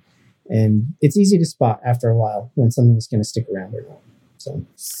launches. And it's easy to spot after a while when something's going to stick around or not.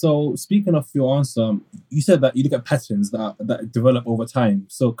 So speaking of your answer, you said that you look at patterns that develop over time.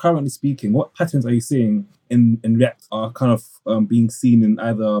 So currently speaking, what patterns are you seeing in React are kind of being seen in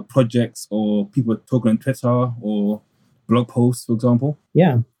either projects or people talking on Twitter or blog posts, for example?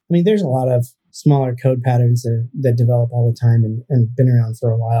 Yeah. I mean, there's a lot of smaller code patterns that develop all the time and been around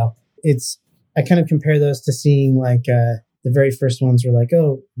for a while. I kind of compare those to seeing like the very first ones were like,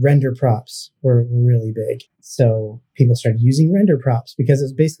 oh, render props were really big. So people started using render props because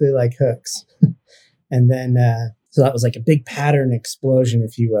it's basically like hooks. And then, so that was like a big pattern explosion,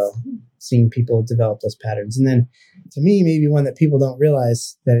 if you will, seeing people develop those patterns. And then to me, maybe one that people don't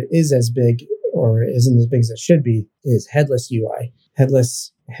realize that it is as big or isn't as big as it should be is headless UI.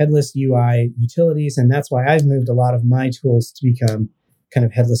 Headless UI utilities. And that's why I've moved a lot of my tools to become kind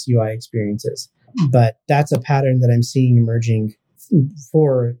of headless UI experiences. But that's a pattern that I'm seeing emerging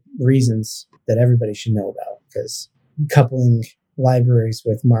for reasons that everybody should know about, because coupling libraries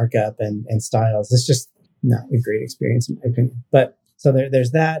with markup and styles is just not a great experience in my opinion. But so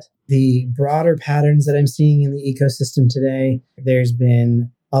there's that. The broader patterns that I'm seeing in the ecosystem today, there's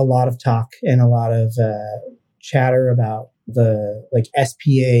been a lot of talk and a lot of chatter about the like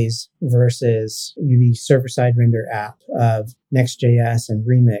SPAs versus the server-side render app of Next.js and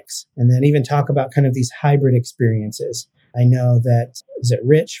Remix, and then even talk about kind of these hybrid experiences. I know that, is it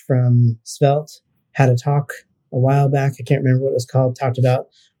Rich from Svelte had a talk a while back, I can't remember what it was called, talked about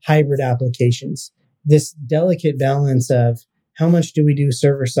hybrid applications. This delicate balance of how much do we do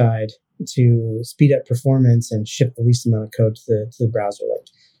server-side to speed up performance and ship the least amount of code to the browser. Like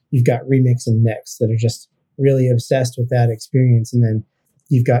you've got Remix and Next that are just really obsessed with that experience. And then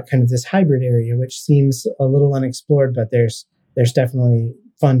you've got kind of this hybrid area, which seems a little unexplored, but there's definitely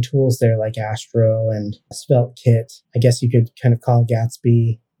fun tools there like Astro and Svelte Kit. I guess you could kind of call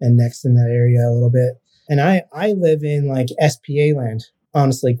Gatsby and Next in that area a little bit. And I live in like SPA land,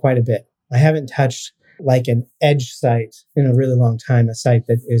 honestly, quite a bit. I haven't touched like an edge site in a really long time, a site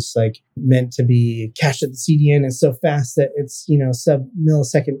that is like meant to be cached at the CDN and so fast that it's,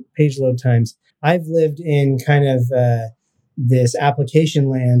 sub-millisecond page load times. I've lived in kind of this application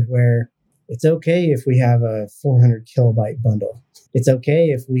land where it's okay if we have a 400 kilobyte bundle. It's okay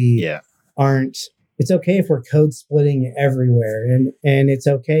if it's okay if we're code splitting everywhere. And it's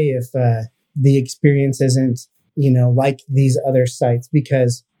okay if the experience isn't, like these other sites,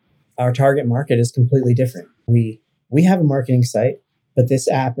 because our target market is completely different. We have a marketing site, but this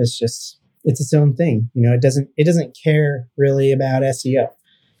app is just, it's its own thing. It doesn't care really about SEO.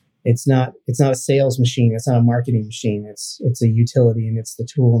 It's not a sales machine. It's not a marketing machine. It's a utility, and it's the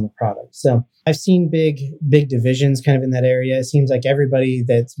tool and the product. So I've seen big divisions kind of in that area. It seems like everybody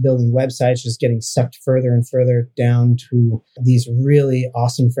that's building websites is getting sucked further and further down to these really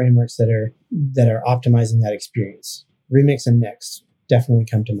awesome frameworks that are optimizing that experience. Remix and Next definitely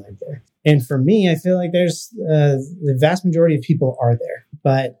come to mind there. And for me, I feel like there's the vast majority of people are there,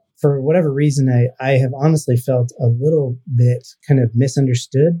 but for whatever reason, I have honestly felt a little bit kind of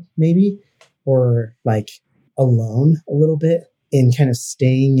misunderstood, maybe, or like alone a little bit in kind of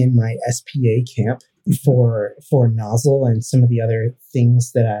staying in my SPA camp for Nozzle and some of the other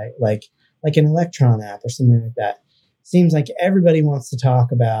things that I like an Electron app or something like that. Seems like everybody wants to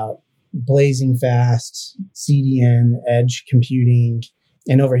talk about blazing fast CDN, edge computing,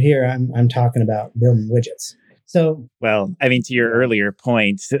 and over here I'm talking about building widgets. So, well, I mean, to your earlier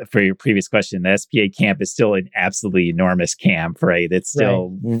point for your previous question, the SPA camp is still an absolutely enormous camp, right? It's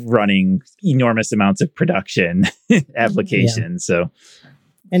still running enormous amounts of production applications. Yeah. So,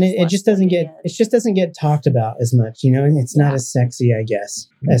 and it just doesn't get talked about as much, and it's not as sexy, I guess,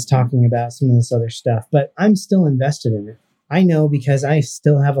 as talking about some of this other stuff. But I'm still invested in it. I know because I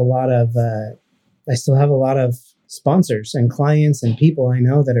still have a lot of sponsors and clients and people I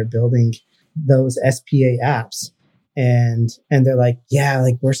know that are building those SPA apps, and they're like, yeah,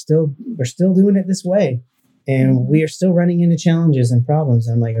 like we're still doing it this way, and we are still running into challenges and problems.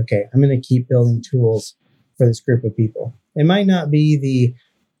 And I'm like, okay, I'm going to keep building tools for this group of people. It might not be the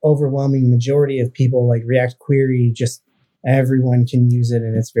overwhelming majority of people, like React Query, just everyone can use it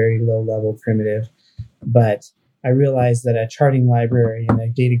and it's very low level primitive, but I realize that a charting library and a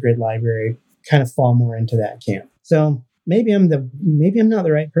data grid library kind of fall more into that camp. So maybe I'm not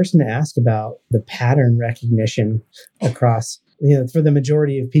the right person to ask about the pattern recognition across, for the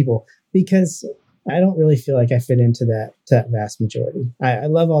majority of people, because I don't really feel like I fit into that vast majority. I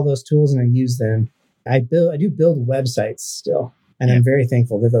love all those tools and I use them. I do build websites still, and I'm very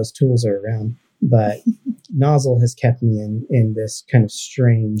thankful that those tools are around. But Nozzle has kept me in this kind of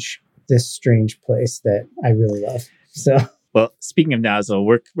strange place that I really love. So. Well, speaking of Nozzle,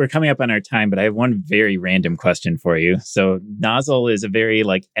 we're coming up on our time, but I have one very random question for you. So Nozzle is a very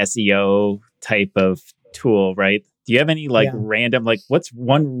like SEO type of tool, right? Do you have any random, what's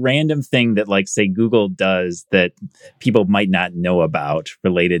one random thing that say Google does that people might not know about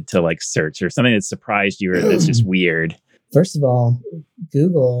related to search, or something that surprised you or that's just weird? First of all,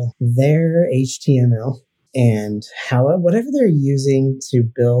 Google, their HTML and whatever they're using to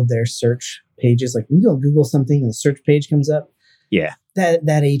build their search pages, like when you go Google something and the search page comes up, that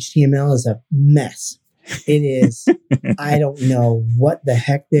HTML is a mess. It is. I don't know what the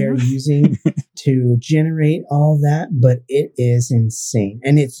heck they're using to generate all that, but it is insane,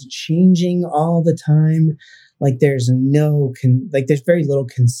 and it's changing all the time. There's there's very little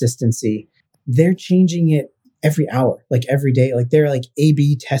consistency. They're changing it every hour, every day. They're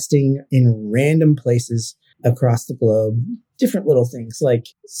A/B testing in random places across the globe. Different little things.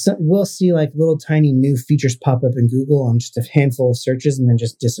 We'll see little tiny new features pop up in Google on just a handful of searches and then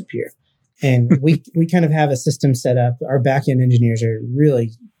just disappear. And we kind of have a system set up. Our backend engineers are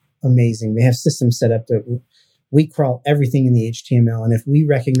really amazing. They have systems set up that we crawl everything in the HTML. And if we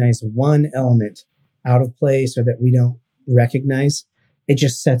recognize one element out of place or that we don't recognize, it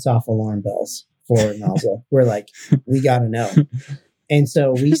just sets off alarm bells for Nozzle. We're we got to know. And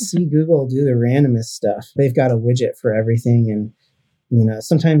so we see Google do the randomest stuff. They've got a widget for everything. And,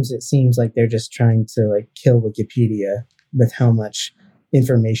 sometimes it seems like they're just trying to kill Wikipedia with how much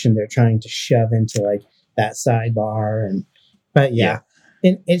information they're trying to shove into that sidebar. But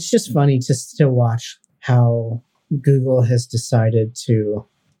it's just funny to watch how Google has decided to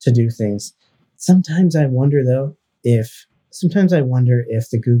do things. Sometimes I wonder if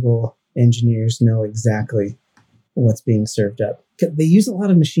the Google engineers know exactly what's being served up. They use a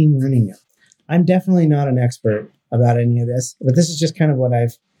lot of machine learning now. I'm definitely not an expert about any of this, but this is just kind of what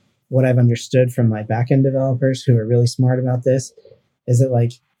I've understood from my backend developers who are really smart about this, is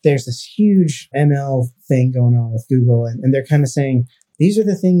that there's this huge ML thing going on with Google, and they're kind of saying, these are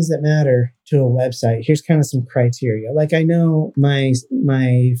the things that matter to a website. Here's kind of some criteria. I know my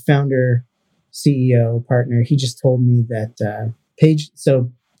founder, CEO partner, he just told me that page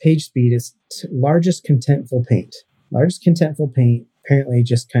speed is largest contentful paint. Largest contentful paint apparently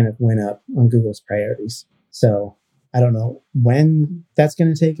just kind of went up on Google's priorities. So I don't know when that's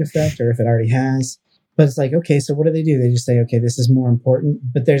going to take effect or if it already has. But it's okay, so what do? They just say, okay, this is more important.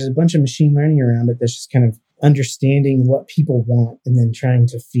 But there's a bunch of machine learning around it that's just kind of understanding what people want and then trying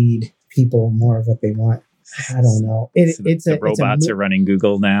to feed people more of what they want. I don't know. The robots are running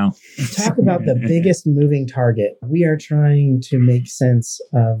Google now. Talk about the biggest moving target. We are trying to make sense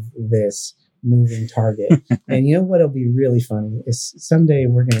of this moving target. And you know what'll be really funny is someday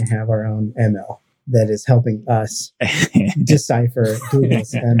we're going to have our own ML that is helping us decipher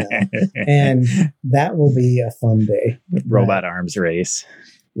Google's ML. And that will be a fun day. Robot arms race.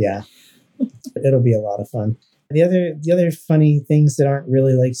 Yeah. It'll be a lot of fun. The other funny things that aren't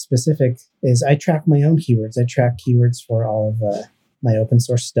really like specific is I track my own keywords. I track keywords for all of my open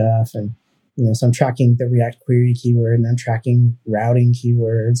source stuff. And, so I'm tracking the React query keyword and I'm tracking routing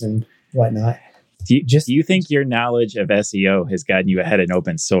keywords and whatnot. Do you think your knowledge of SEO has gotten you ahead in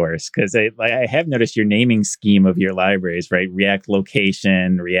open source? Because I have noticed your naming scheme of your libraries, right? React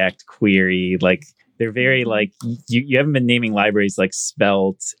location, React query, like they're very like you haven't been naming libraries like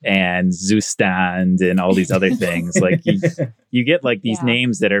Svelte and Zustand and all these other things. Like you get like these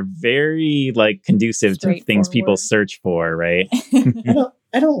names that are very like conducive to things people search for, right?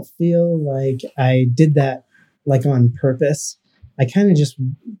 I don't feel like I did that like on purpose. I kind of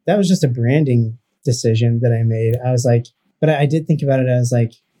that was just a branding decision that I made. I was like, but I did think about it as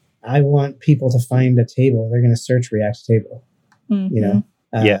like, I want people to find a table. They're going to search React table,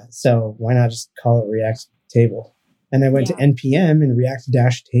 so why not just call it React table? And I went to NPM and React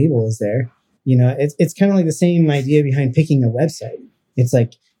 -table is there. It's kind of like the same idea behind picking a website. It's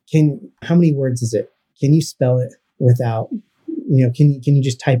like, how many words is it? Can you spell it without, can you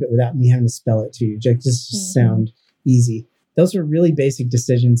just type it without me having to spell it to you? Just sound easy. Those were really basic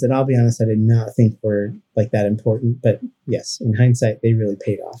decisions that I'll be honest, I did not think were like that important. But yes, in hindsight, they really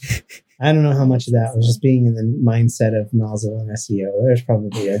paid off. I don't know how much of that was just being in the mindset of nozzle and SEO. There's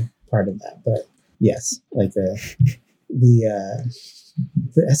probably a part of that. But yes, like the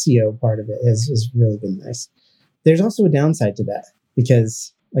SEO part of it has really been nice. There's also a downside to that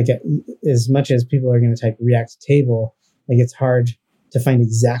because like as much as people are going to type React table, like it's hard to find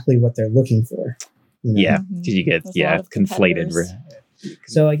exactly what they're looking for. Yeah, because you get conflated.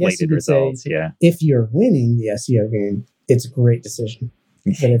 So I guess you could results, say, if you're winning the SEO game, it's a great decision.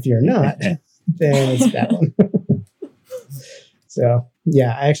 But if you're not, then it's a bad one. So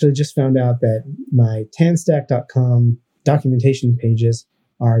yeah, I actually just found out that my tanstack.com documentation pages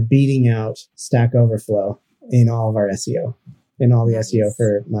are beating out Stack Overflow in all of our SEO. And all the SEO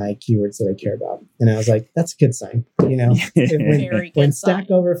for my keywords that I care about. And I was like, that's a good sign. When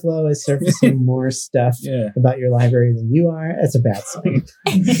Stack Overflow is surfacing more stuff about your library than you are, that's a bad sign.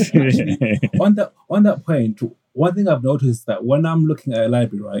 On that point, one thing I've noticed is that when I'm looking at a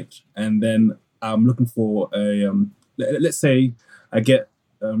library, right, and then I'm looking for a, let's say I get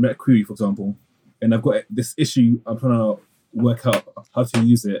a React query, for example, and I've got this issue, I'm trying to work out how to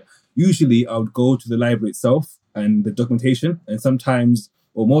use it. Usually I would go to the library itself and the documentation, and sometimes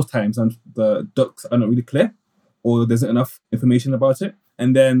or most times the docs are not really clear or there isn't enough information about it,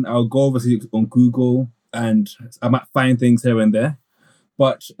 and then I'll go over to on Google and I might find things here and there.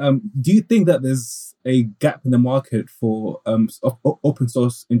 But do you think that there's a gap in the market for open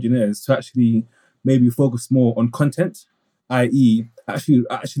source engineers to actually maybe focus more on content, i.e.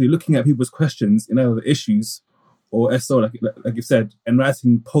 actually looking at people's questions in either the issues or SO, like you said, and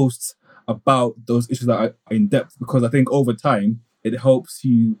writing posts about those issues that are in depth? Because I think over time it helps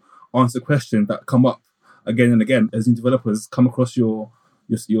you answer questions that come up again and again as new developers come across your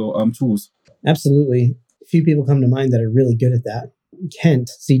tools. Absolutely. A few people come to mind that are really good at that. Kent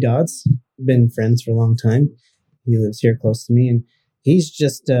C. Dodds, been friends for a long time. He lives here close to me, and he's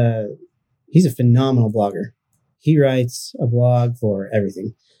just he's a phenomenal blogger. He writes a blog for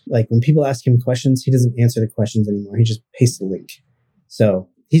everything. Like when people ask him questions, he doesn't answer the questions anymore. He just pastes the link. So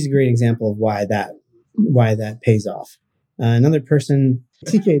he's a great example of why that pays off. Another person,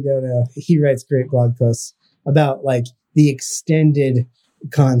 TK Dodo, he writes great blog posts about like the extended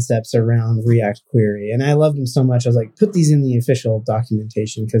concepts around React query. And I loved him so much. I was like, put these in the official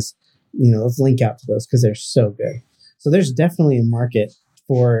documentation because, let's link out to those because they're so good. So there's definitely a market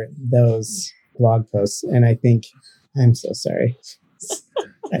for those blog posts. And I think, I'm so sorry.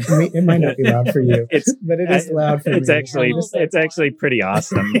 It might not be loud for you, but it is loud for me. It's actually pretty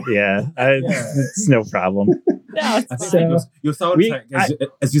awesome. Yeah, it's no problem. I think your sound track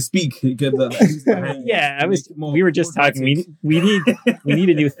as you speak. You get We were just talking. We need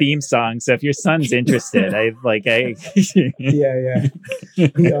a new theme song. So if your son's interested,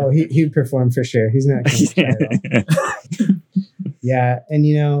 He'd perform for sure. He's not at all. Yeah, and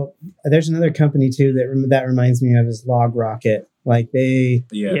there's another company too that reminds me of is LogRocket. Like they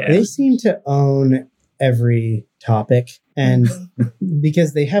seem to own every topic, and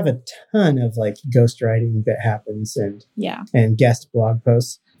because they have a ton of like ghostwriting that happens and guest blog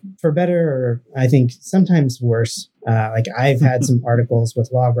posts. for better, or I think sometimes worse. Like I've had some articles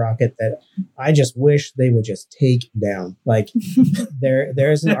with LogRocket that I just wish they would just take down. Like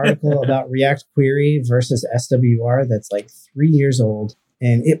there's an article about React Query versus SWR that's like 3 years old,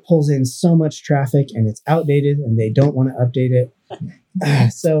 and it pulls in so much traffic and it's outdated and they don't want to update it.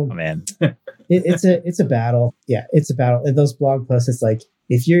 So Oh, man. it's a battle. Yeah, it's a battle. And those blog posts, it's like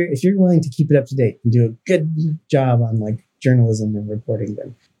if you're willing to keep it up to date and do a good job on like journalism and reporting,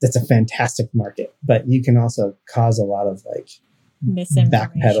 then that's a fantastic market. But you can also cause a lot of like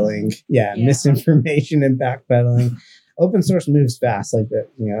backpedaling. Yeah, misinformation and backpedaling. Open source moves fast like that.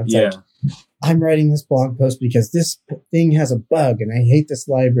 It's like, I'm writing this blog post because this thing has a bug and I hate this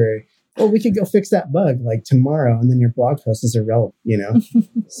library. Well, we could go fix that bug like tomorrow, and then your blog post is irrelevant,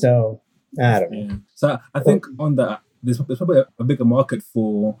 So I don't know. Yeah. So I think on that, there's probably a bigger market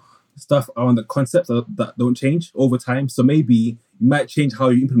for stuff around the concepts that don't change over time. So maybe you might change how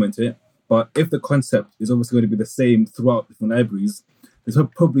you implement it, but if the concept is obviously going to be the same throughout different libraries, there's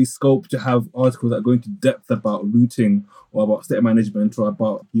probably scope to have articles that are going to depth about routing or about state management or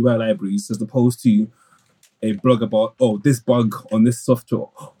about UI libraries, as opposed to a blog about, this bug on this software,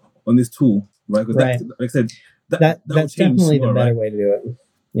 on this tool, right? Because Right. like I said, that's definitely the better way to do it.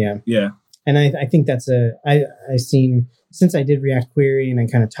 Yeah. Yeah. And I think that's I've seen, since I did React Query and I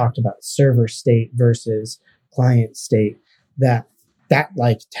kind of talked about server state versus client state, that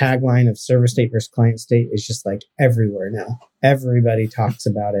like tagline of server state versus client state is just like everywhere now. Everybody talks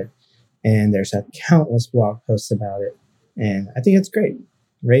about it, and there's countless blog posts about it. And I think it's great.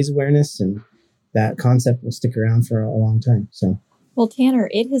 Raise awareness, and that concept will stick around for a long time. So. Well, Tanner,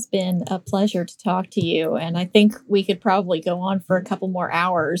 it has been a pleasure to talk to you, and I think we could probably go on for a couple more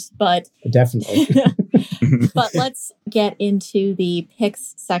hours, but Definitely. but let's get into the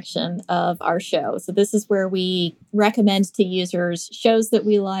picks section of our show. So this is where we recommend to users shows that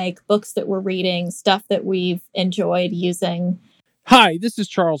we like, books that we're reading, stuff that we've enjoyed using. Hi, this is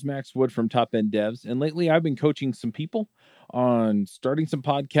Charles Max Wood from Top End Devs, and lately I've been coaching some people on starting some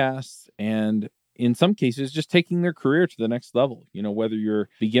podcasts and in some cases just taking their career to the next level. Whether you're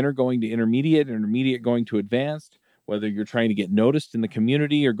beginner going to intermediate going to advanced, whether you're trying to get noticed in the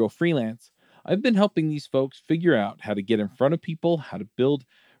community or go freelance, I've been helping these folks figure out how to get in front of people, how to build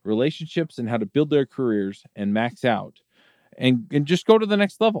relationships, and how to build their careers and max out and just go to the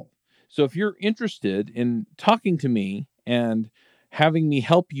next level. So if you're interested in talking to me and having me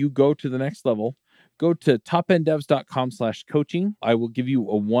help you go to the next level, go to topenddevs.com/coaching. I will give you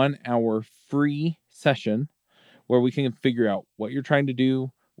a 1-hour free session where we can figure out what you're trying to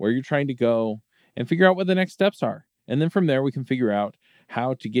do, where you're trying to go, and figure out what the next steps are. And then from there, we can figure out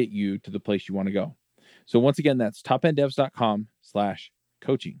how to get you to the place you want to go. So once again, that's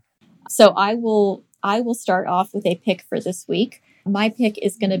topenddevs.com/coaching. So I will start off with a pick for this week. My pick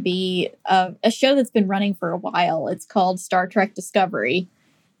is going to be a show that's been running for a while. It's called Star Trek Discovery.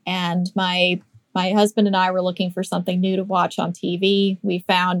 And my husband and I were looking for something new to watch on TV. We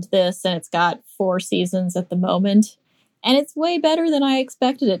found this, and it's got 4 seasons at the moment. And it's way better than I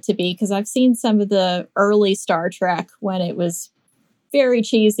expected it to be, because I've seen some of the early Star Trek when it was very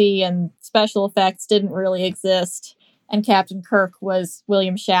cheesy and special effects didn't really exist. And Captain Kirk was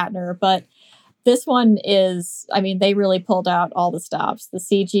William Shatner. But this one is, they really pulled out all the stops. The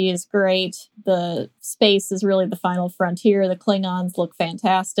CG is great. The space is really the final frontier. The Klingons look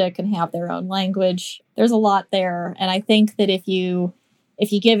fantastic and have their own language. There's a lot there. And I think that if you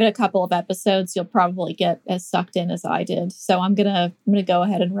give it a couple of episodes, you'll probably get as sucked in as I did. So I'm gonna go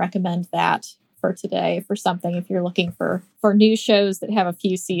ahead and recommend that for today, for something if you're looking for new shows that have a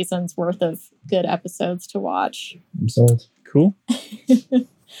few seasons worth of good episodes to watch. I'm sold. Cool.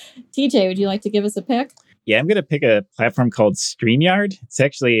 TJ, would you like to give us a pick? Yeah, I'm going to pick a platform called StreamYard. It's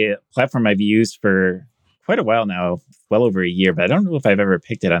actually a platform I've used for quite a while now, well over a year, but I don't know if I've ever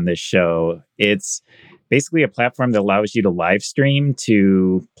picked it on this show. It's basically a platform that allows you to live stream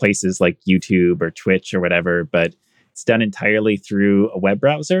to places like YouTube or Twitch or whatever, but it's done entirely through a web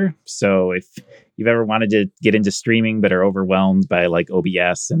browser. So if you've ever wanted to get into streaming but are overwhelmed by like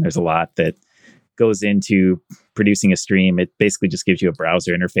OBS, and there's a lot that goes into producing a stream, it basically just gives you a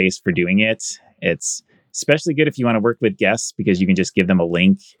browser interface for doing it. It's especially good if you want to work with guests, because you can just give them a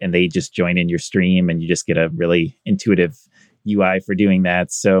link and they just join in your stream and you just get a really intuitive UI for doing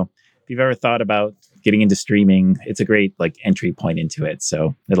that. So if you've ever thought about getting into streaming, it's a great like entry point into it.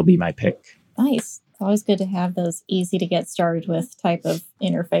 So it'll be my pick. Nice. It's always good to have those easy to get started with type of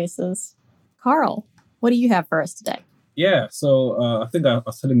interfaces. Carl, what do you have for us today? Yeah, so I think I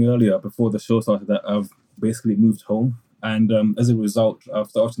was telling you earlier before the show started that I've basically moved home. And as a result, I've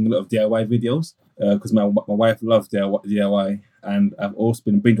started watching a lot of DIY videos because my wife loves DIY. and I've also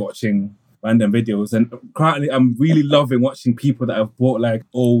been binge watching random videos. And currently, I'm really loving watching people that have bought like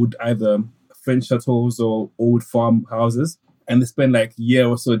old either French chateaus or old farmhouses, and they spend like a year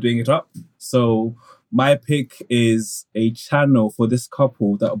or so doing it up. So my pick is a channel for this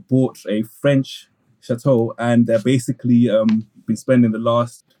couple that bought a French chateau, and they're basically been spending the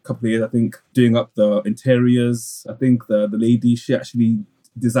last couple of years, I think, doing up the interiors. I think the lady, she actually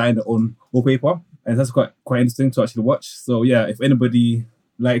designed it on wallpaper, and that's quite interesting to actually watch. So yeah, if anybody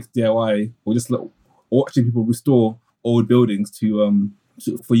likes DIY or just watching people restore old buildings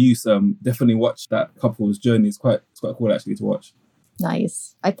for use, definitely watch that couple's journey. It's quite cool actually to watch.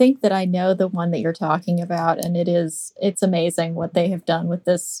 Nice. I think that I know the one that you're talking about, and it's amazing what they have done with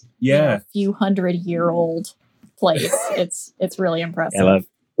this few 100-year-old place. It's really impressive.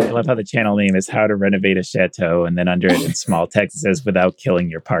 I love how the channel name is How to Renovate a Chateau, and then under it in small text it says without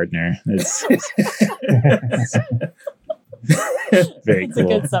killing your partner. It's very it's cool.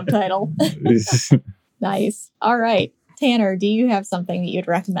 a good subtitle. Nice. All right. Tanner, do you have something that you'd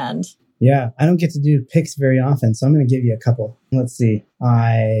recommend? Yeah, I don't get to do picks very often, so I'm going to give you a couple. Let's see.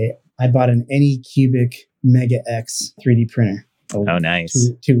 I bought an Anycubic Mega X 3D printer. Oh,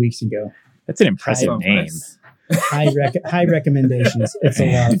 nice. 2 weeks ago. That's an impressive name. High recommendations. It's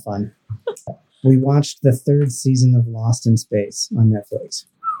a lot of fun. We watched the 3rd season of Lost in Space on Netflix.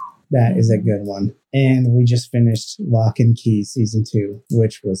 That is a good one. And we just finished Lock and Key season 2,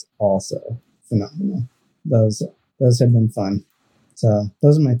 which was also phenomenal. Those have been fun. So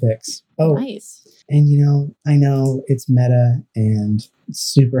those are my picks. Oh, nice. And I know it's meta and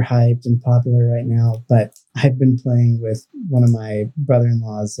super hyped and popular right now, but I've been playing with one of my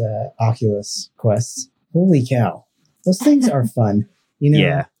brother-in-law's Oculus Quests. Holy cow. Those things are fun.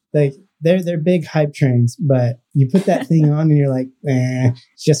 Yeah. Like they're big hype trains, but you put that thing on and you're like,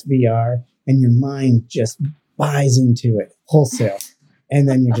 it's just VR, and your mind just buys into it wholesale. And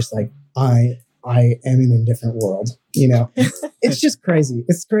then you're just like, I am in a different world. It's just crazy.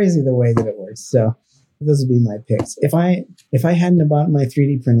 It's crazy the way that it works. So those would be my picks. If I hadn't bought my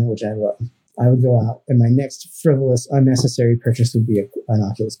 3D printer, which I love, I would go out and my next frivolous, unnecessary purchase would be an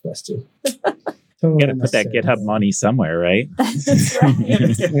Oculus Quest 2. You got to put that GitHub money somewhere, right? That's right.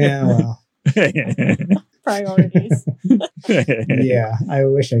 Yeah, well. Priorities. Yeah, I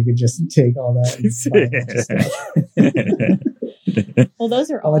wish I could just take all that and buy a bunch of stuff. Well, those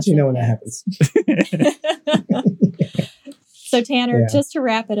are I'll let you know when that happens. So Tanner, just to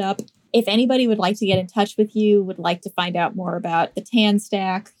wrap it up, if anybody would like to get in touch with you, would like to find out more about the Tan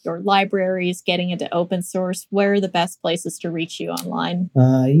Stack, your libraries, getting into open source, where are the best places to reach you online?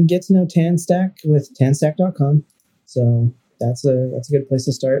 You can get to know Tan Stack with tanstack.com. So that's a good place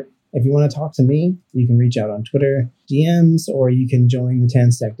to start. If you want to talk to me, you can reach out on Twitter, DMs, or you can join the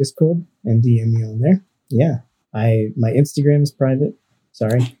Tan Stack Discord and DM me on there. Yeah. My Instagram is private.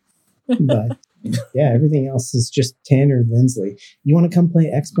 Sorry. But yeah, everything else is just Tanner Linsley. You want to come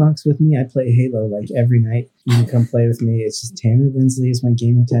play Xbox with me? I play Halo like every night. You can come play with me. It's just Tanner Linsley is my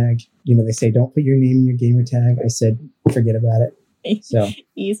gamer tag. They say don't put your name in your gamer tag. I said forget about it. So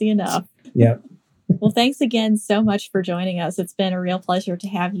easy enough. Yep. Well, thanks again so much for joining us. It's been a real pleasure to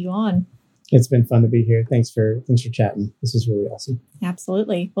have you on. It's been fun to be here. Thanks for chatting. This is really awesome.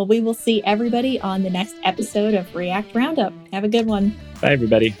 Absolutely. Well, we will see everybody on the next episode of React Roundup. Have a good one. Bye,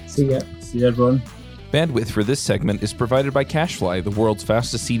 everybody. See ya. See you, everyone. Bandwidth for this segment is provided by CacheFly, the world's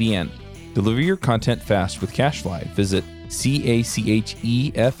fastest CDN. Deliver your content fast with CacheFly. Visit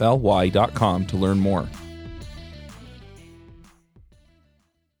CacheFly.com to learn more.